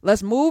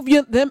 Let's move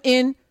them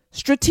in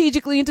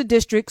strategically into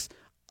districts.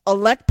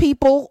 Elect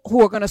people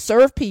who are going to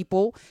serve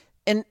people,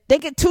 and they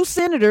get 2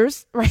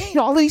 senators, right?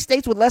 All these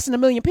states with less than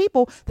 1 million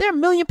people. There are 1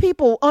 million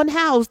people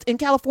unhoused in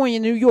California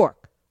and New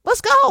York.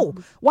 Let's go.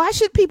 Why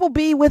should people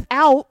be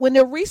without when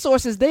there are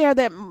resources there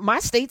that my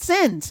state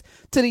sends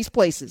to these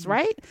places,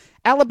 right?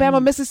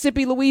 Alabama,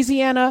 Mississippi,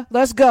 Louisiana,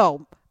 let's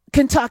go.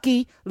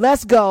 Kentucky,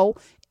 let's go.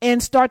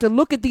 And start to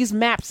look at these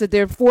maps that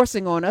they're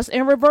forcing on us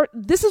and revert.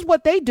 This is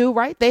what they do,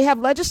 right? They have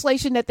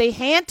legislation that they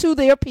hand to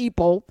their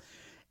people.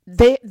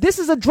 This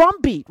is a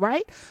drumbeat,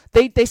 right?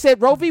 They said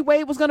Roe v.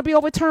 Wade was going to be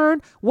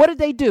overturned. What did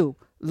they do?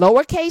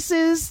 Lower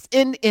cases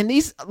in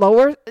these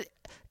lower,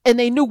 and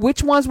they knew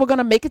which ones were going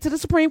to make it to the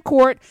Supreme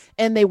Court,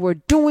 and they were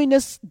doing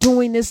this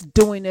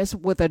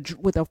with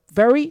a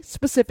very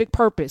specific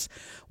purpose.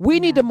 We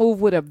need to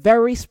move with a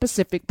very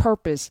specific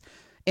purpose,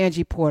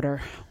 Angie Porter.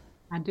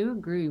 I do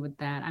agree with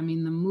that. I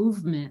mean, the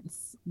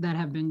movements that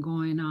have been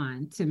going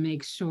on to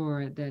make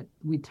sure that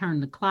we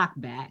turn the clock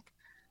back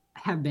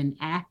have been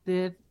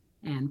active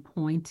and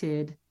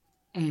pointed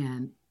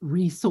and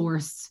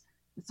resourced.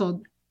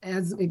 So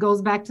as it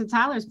goes back to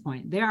Tyler's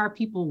point, there are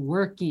people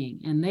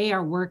working and they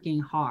are working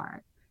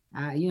hard.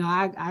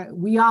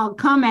 We all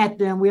come at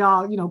them. We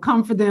all,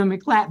 come for them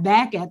and clap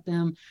back at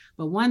them.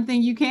 But one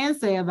thing you can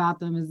say about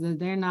them is that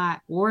they're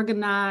not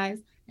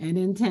organized and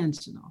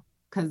intentional,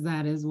 because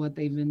that is what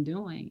they've been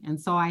doing. And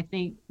so I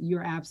think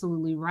you're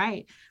absolutely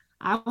right.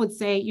 I would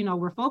say,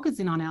 we're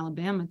focusing on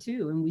Alabama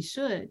too, and we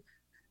should.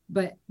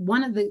 But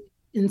one of the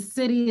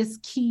insidious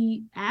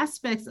key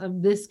aspects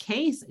of this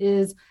case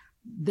is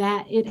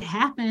that it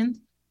happened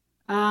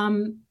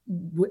kind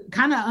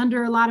of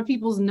under a lot of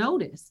people's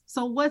notice.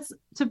 So what's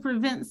to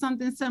prevent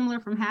something similar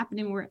from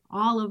happening where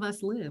all of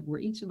us live, where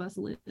each of us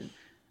live?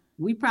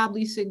 We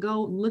probably should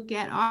go look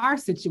at our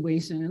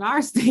situation in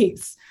our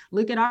states,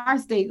 look at our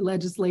state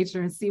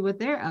legislature and see what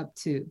they're up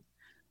to.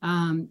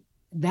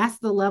 That's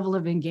the level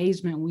of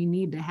engagement we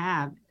need to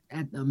have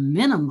at the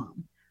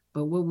minimum.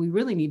 But what we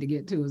really need to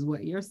get to is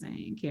what you're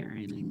saying, Karen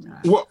and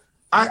Josh. Well,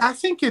 I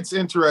think it's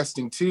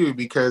interesting too,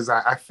 because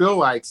I feel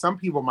like some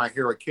people might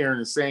hear what Karen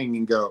is saying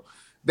and go,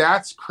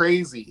 that's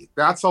crazy.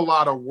 That's a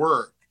lot of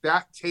work.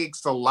 That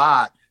takes a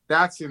lot.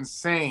 That's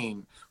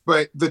insane.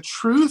 But the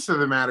truth of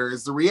the matter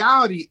is, the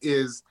reality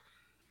is,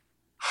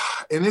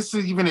 and this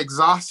is even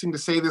exhausting to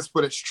say this,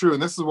 but it's true.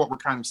 And this is what we're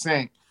kind of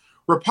saying.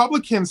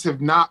 Republicans have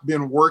not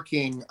been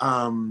working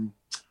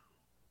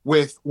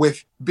with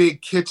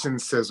big kitchen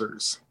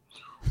scissors.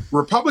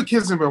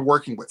 Republicans have been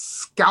working with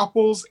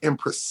scalpels and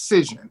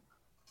precision.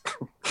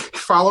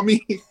 Follow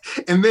me?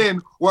 And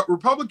then what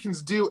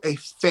Republicans do a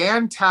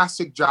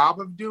fantastic job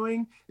of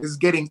doing is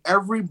getting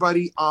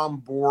everybody on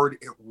board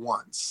at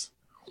once.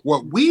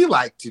 What we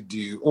like to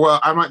do, well,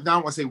 I don't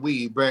want to say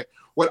we, but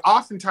what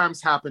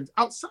oftentimes happens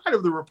outside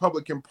of the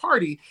Republican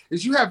Party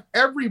is you have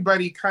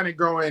everybody kind of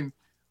going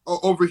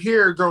over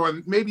here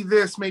going, maybe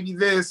this,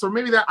 or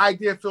maybe that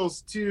idea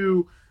feels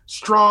too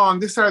strong,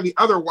 this, that, or the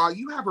other, while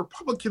you have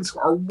Republicans who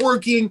are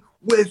working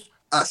with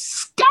a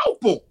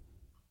scalpel.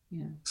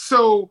 Yeah.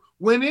 So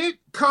when it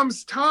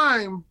comes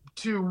time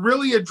to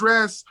really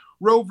address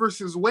Roe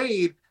versus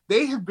Wade,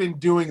 they have been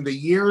doing the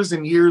years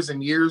and years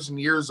and years and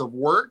years of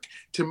work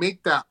to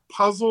make that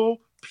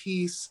puzzle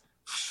piece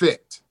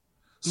fit.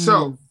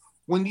 So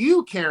when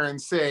you, Karen,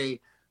 say,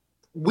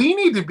 we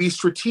need to be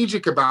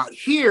strategic about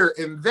here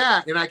and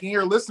that, and I can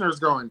hear listeners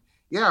going,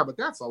 yeah, but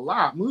that's a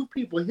lot. Move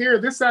people here,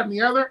 this, that, and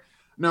the other.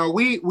 No,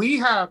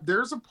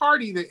 there's a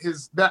party that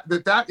is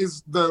that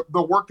is the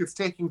work that's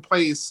taking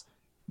place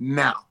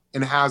now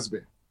and has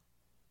been.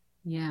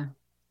 Yeah,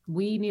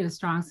 we need a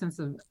strong sense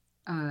of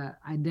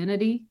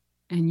identity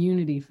and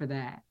unity for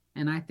that.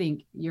 And I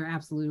think you're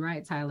absolutely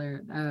right,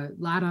 Tyler.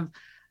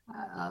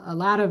 A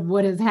lot of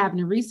what has happened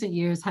in recent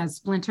years has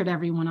splintered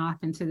everyone off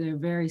into their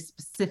very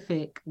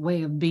specific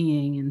way of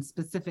being and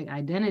specific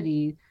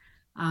identity.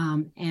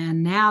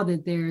 And now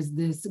that there's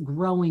this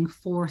growing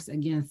force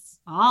against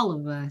all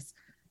of us,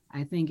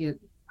 I think it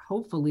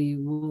hopefully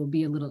will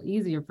be a little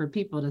easier for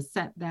people to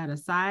set that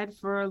aside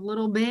for a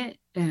little bit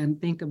and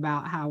think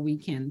about how we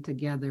can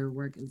together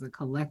work as a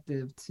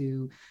collective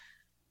to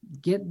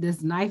get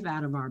this knife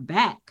out of our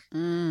back.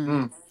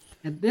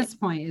 At this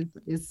point,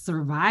 it's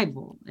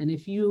survival. And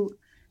if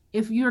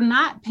you're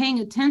not paying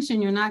attention,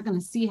 you're not going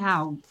to see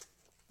how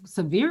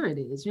severe it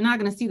is. You're not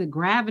going to see the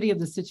gravity of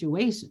the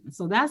situation.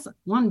 So that's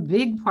one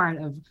big part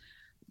of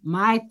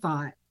my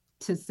thought,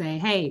 to say,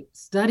 hey,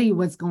 study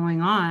what's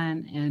going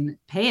on and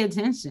pay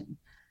attention.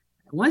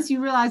 Once you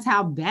realize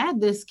how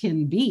bad this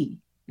can be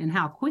and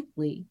how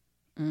quickly,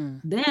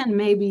 then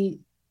maybe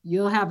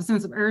you'll have a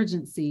sense of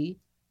urgency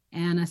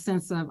and a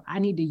sense of, I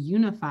need to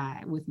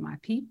unify with my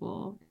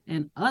people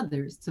and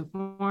others to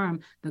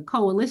form the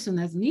coalition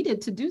that's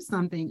needed to do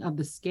something of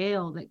the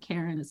scale that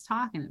Karen is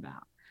talking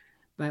about.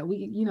 But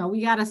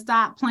we got to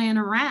stop playing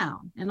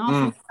around and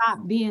also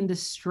stop being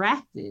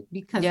distracted,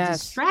 because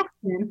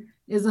distraction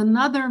is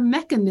another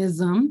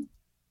mechanism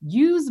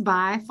used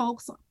by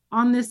folks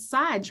on this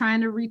side trying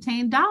to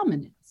retain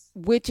dominance.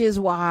 Which is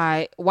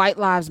why White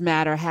Lives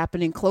Matter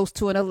happening close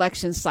to an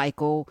election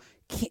cycle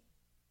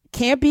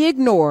can't be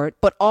ignored,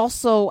 but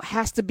also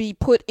has to be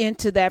put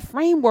into that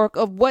framework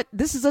of what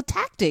this is a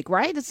tactic,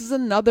 right? This is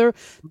another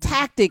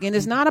tactic. And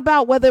it's not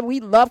about whether we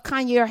love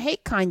Kanye or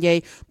hate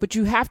Kanye, but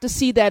you have to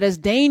see that as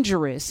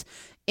dangerous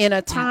in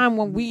a time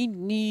when we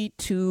need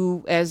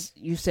to, as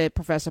you said,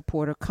 Professor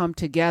Porter, come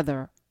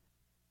together.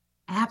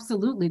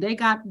 Absolutely. They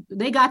got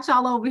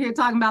y'all over here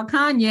talking about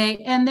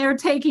Kanye, and they're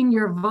taking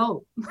your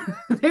vote.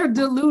 They're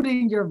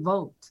diluting your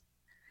vote.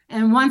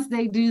 And once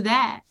they do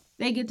that,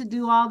 they get to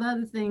do all the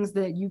other things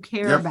that you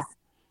care about.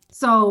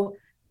 So,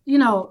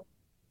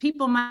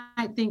 people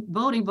might think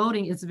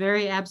voting is a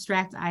very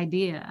abstract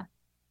idea.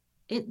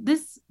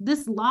 This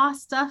law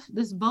stuff,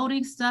 this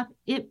voting stuff,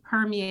 it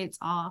permeates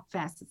all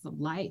facets of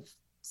life.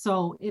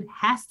 So it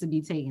has to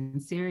be taken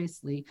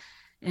seriously.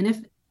 And if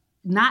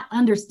not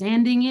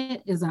understanding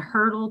it is a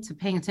hurdle to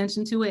paying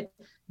attention to it,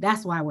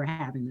 that's why we're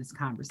having this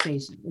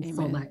conversation. It's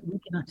so like we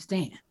can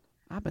understand.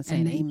 I've been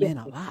saying amen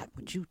a lot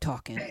with you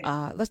talking.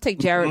 Let's take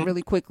Jared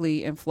really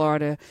quickly in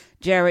Florida.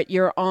 Jared,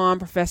 you're on.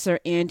 Professor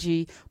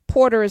Angie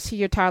Porter is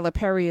here. Tyler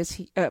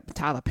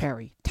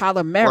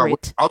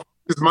Merritt. Well,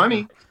 his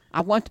money. I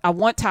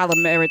want Tyler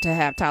Merritt to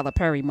have Tyler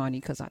Perry money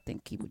because I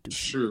think he would do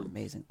some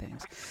amazing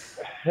things.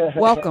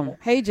 Welcome.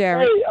 Hey,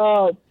 Jared.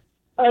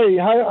 Hey,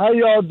 how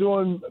y'all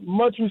doing?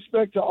 Much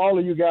respect to all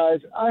of you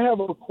guys. I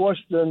have a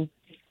question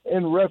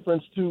in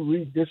reference to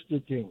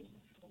redistricting.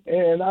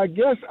 And I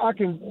guess I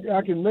can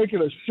make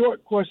it a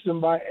short question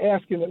by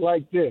asking it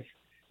like this.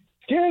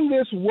 Can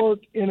this work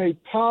in a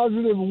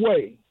positive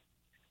way?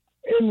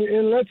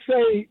 In let's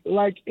say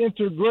like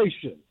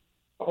integration.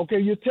 Okay,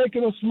 you're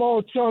taking a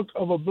small chunk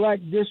of a black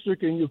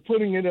district and you're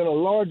putting it in a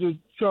larger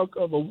chunk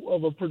of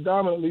a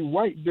predominantly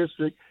white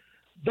district.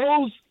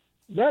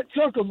 That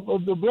chunk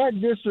of the black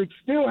district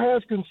still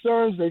has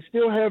concerns. They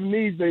still have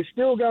needs. They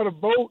still got to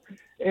vote.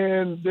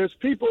 And there's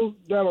people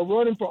that are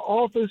running for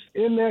office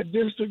in that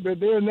district that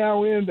they're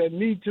now in that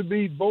need to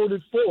be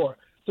voted for.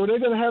 So they're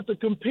going to have to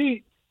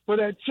compete for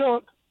that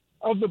chunk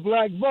of the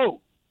black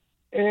vote.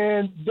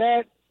 And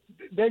that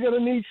they're going to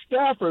need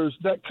staffers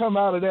that come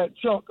out of that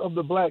chunk of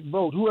the black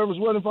vote. Whoever's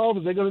running for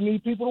office, they're going to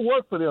need people to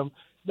work for them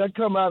that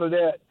come out of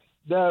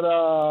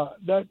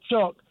that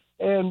chunk.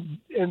 And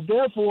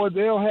therefore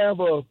they'll have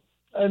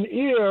an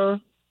ear.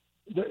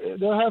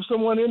 They'll have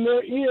someone in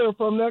their ear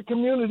from that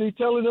community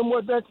telling them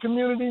what that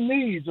community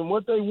needs and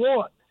what they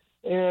want.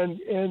 And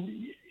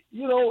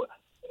you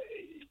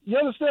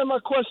understand my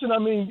question? I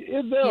mean,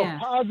 is there a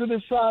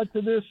positive side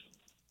to this?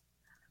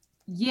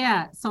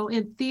 Yeah. So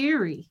in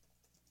theory,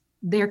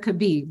 there could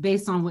be,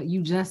 based on what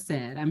you just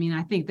said. I mean,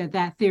 I think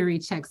that theory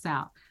checks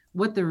out.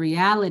 What the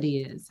reality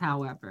is,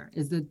 however,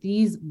 is that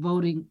these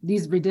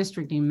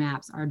redistricting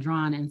maps are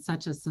drawn in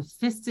such a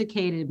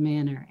sophisticated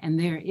manner, and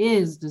there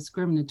is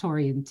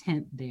discriminatory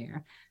intent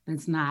there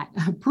that's not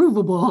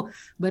provable,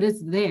 but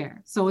it's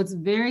there. So it's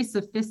very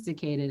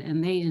sophisticated,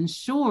 and they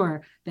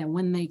ensure that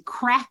when they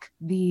crack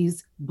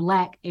these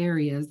black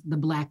areas, the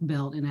Black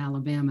Belt in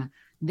Alabama,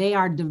 they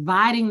are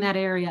dividing that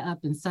area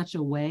up in such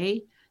a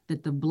way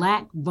that the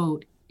black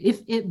vote,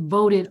 if it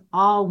voted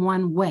all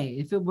one way,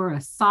 if it were a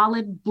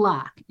solid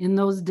block in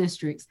those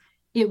districts,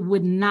 it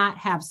would not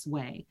have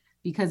sway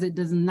because it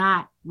does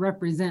not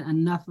represent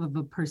enough of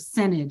a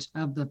percentage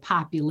of the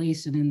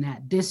population in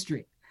that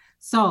district.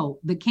 So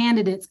the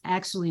candidates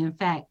actually, in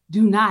fact,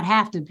 do not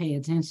have to pay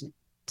attention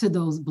to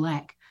those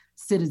black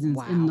citizens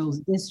in those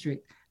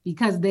districts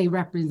because they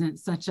represent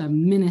such a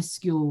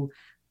minuscule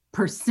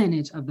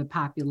percentage of the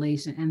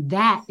population. And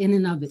that in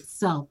and of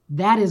itself,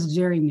 that is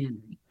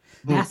gerrymandering.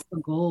 That's the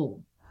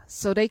goal.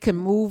 So they can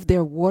move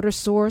their water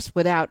source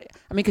without,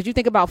 because you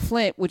think about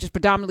Flint, which is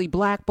predominantly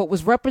black, but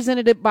was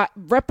represented by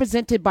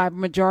a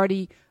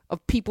majority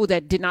of people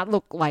that did not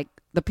look like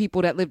the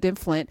people that lived in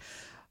Flint.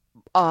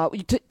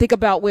 You think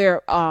about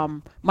where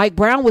Mike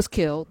Brown was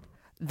killed.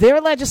 Their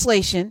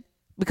legislation,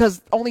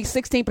 because only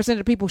 16% of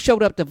the people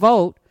showed up to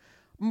vote,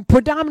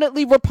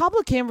 predominantly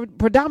Republican,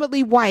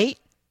 predominantly white,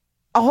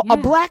 a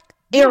black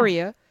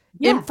area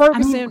in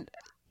Ferguson.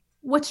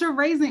 What you're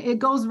raising, it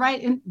goes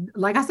right in,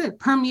 like I said,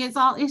 permeates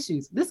all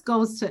issues. This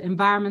goes to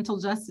environmental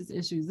justice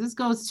issues. This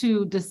goes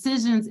to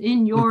decisions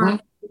in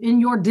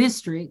your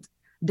district,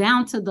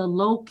 down to the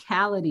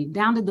locality,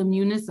 down to the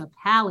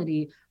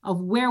municipality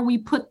of where we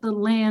put the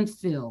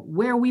landfill,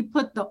 where we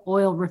put the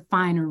oil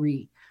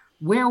refinery,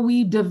 where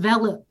we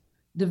develop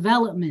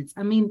developments.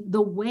 I mean,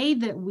 the way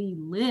that we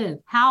live,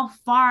 how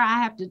far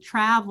I have to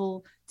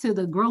travel to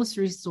the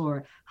grocery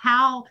store,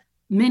 how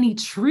many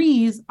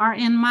trees are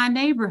in my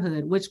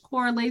neighborhood, which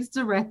correlates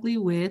directly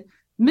with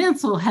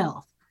mental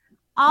health.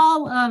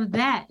 All of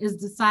that is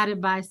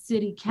decided by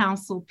city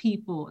council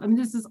people. I mean,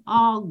 this is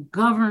all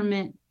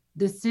government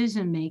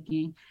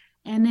decision-making.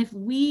 And if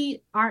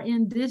we are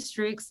in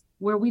districts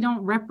where we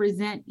don't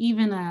represent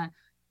even a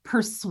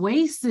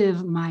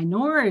persuasive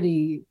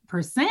minority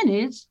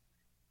percentage,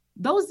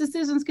 those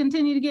decisions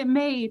continue to get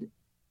made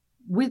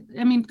with,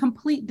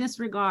 complete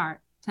disregard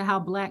to how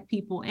Black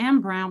people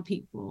and brown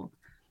people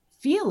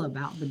feel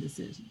about the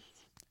decisions.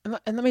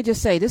 And let me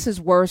just say, this is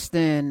worse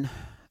than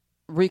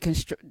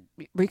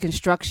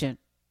Reconstruction.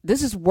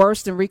 This is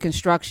worse than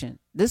Reconstruction.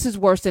 This is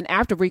worse than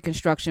after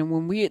Reconstruction,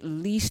 when we at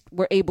least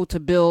were able to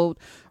build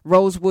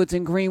Rosewoods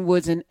and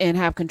Greenwoods and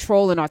have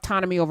control and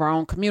autonomy over our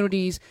own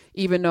communities,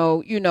 even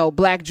though,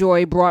 Black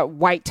Joy brought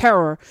white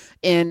terror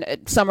in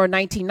summer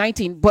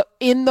 1919. But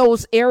in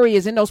those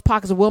areas, in those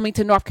pockets of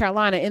Wilmington, North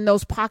Carolina, in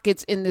those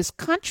pockets in this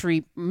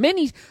country,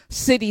 many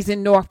cities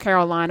in North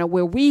Carolina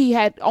where we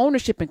had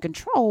ownership and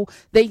control,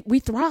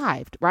 we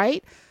thrived,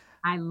 right?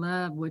 I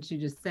love what you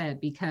just said,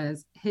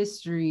 because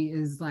history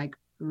is like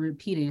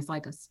repeating. It's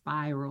like a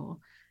spiral.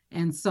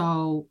 And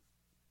so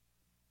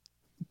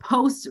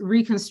post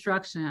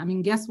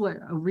Reconstruction, guess what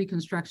a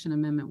Reconstruction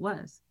Amendment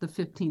was? The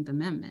 15th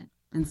Amendment.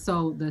 And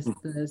so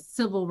the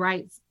civil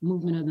rights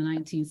movement of the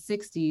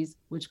 1960s,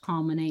 which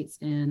culminates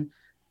in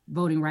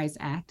Voting Rights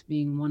Act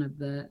being one of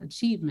the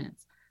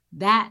achievements,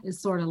 that is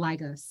sort of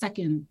like a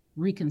second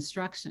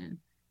Reconstruction.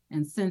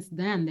 And since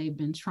then, they've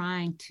been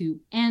trying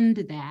to end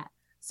that.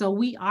 So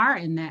we are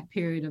in that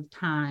period of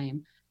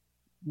time,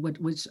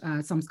 which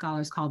some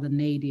scholars call the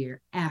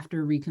nadir,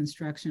 after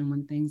Reconstruction,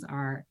 when things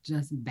are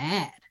just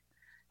bad.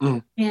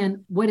 Mm.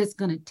 And what it's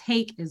going to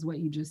take is what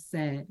you just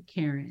said,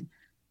 Karen,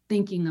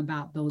 thinking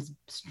about those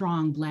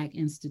strong Black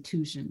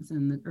institutions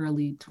in the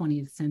early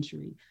 20th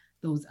century,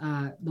 those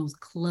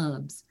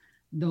clubs,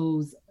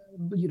 those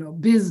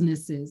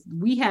businesses.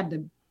 We had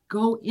to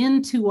go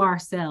into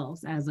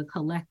ourselves as a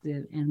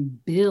collective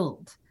and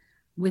build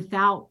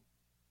without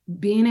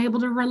being able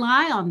to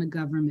rely on the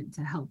government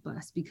to help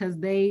us, because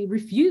they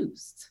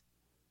refused.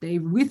 They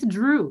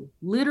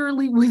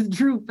literally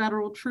withdrew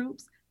federal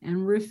troops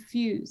and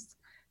refused.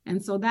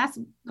 And so that's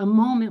a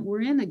moment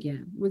we're in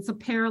again. It's a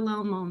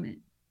parallel moment.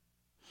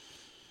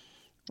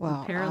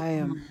 Well,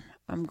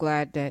 I'm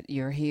glad that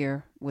you're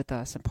here with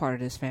us and part of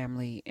this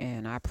family.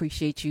 And I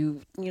appreciate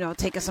you,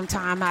 taking some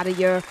time out of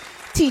your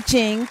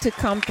teaching to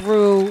come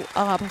through.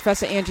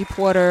 Professor Angie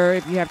Porter,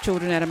 if you have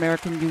children at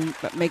American, you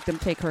make them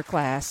take her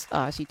class.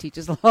 She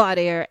teaches law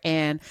there,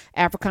 and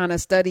Africana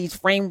Studies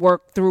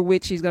framework through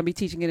which she's going to be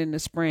teaching it in the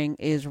spring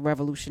is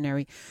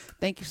revolutionary.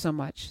 Thank you so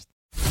much.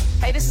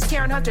 Hey, this is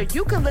Karen Hunter.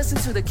 You can listen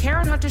to The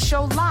Karen Hunter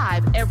Show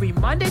live every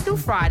Monday through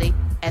Friday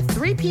at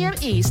 3 p.m.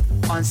 East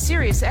on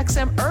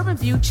SiriusXM Urban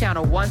View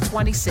Channel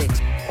 126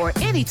 or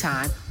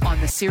anytime on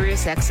the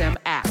SiriusXM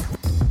app.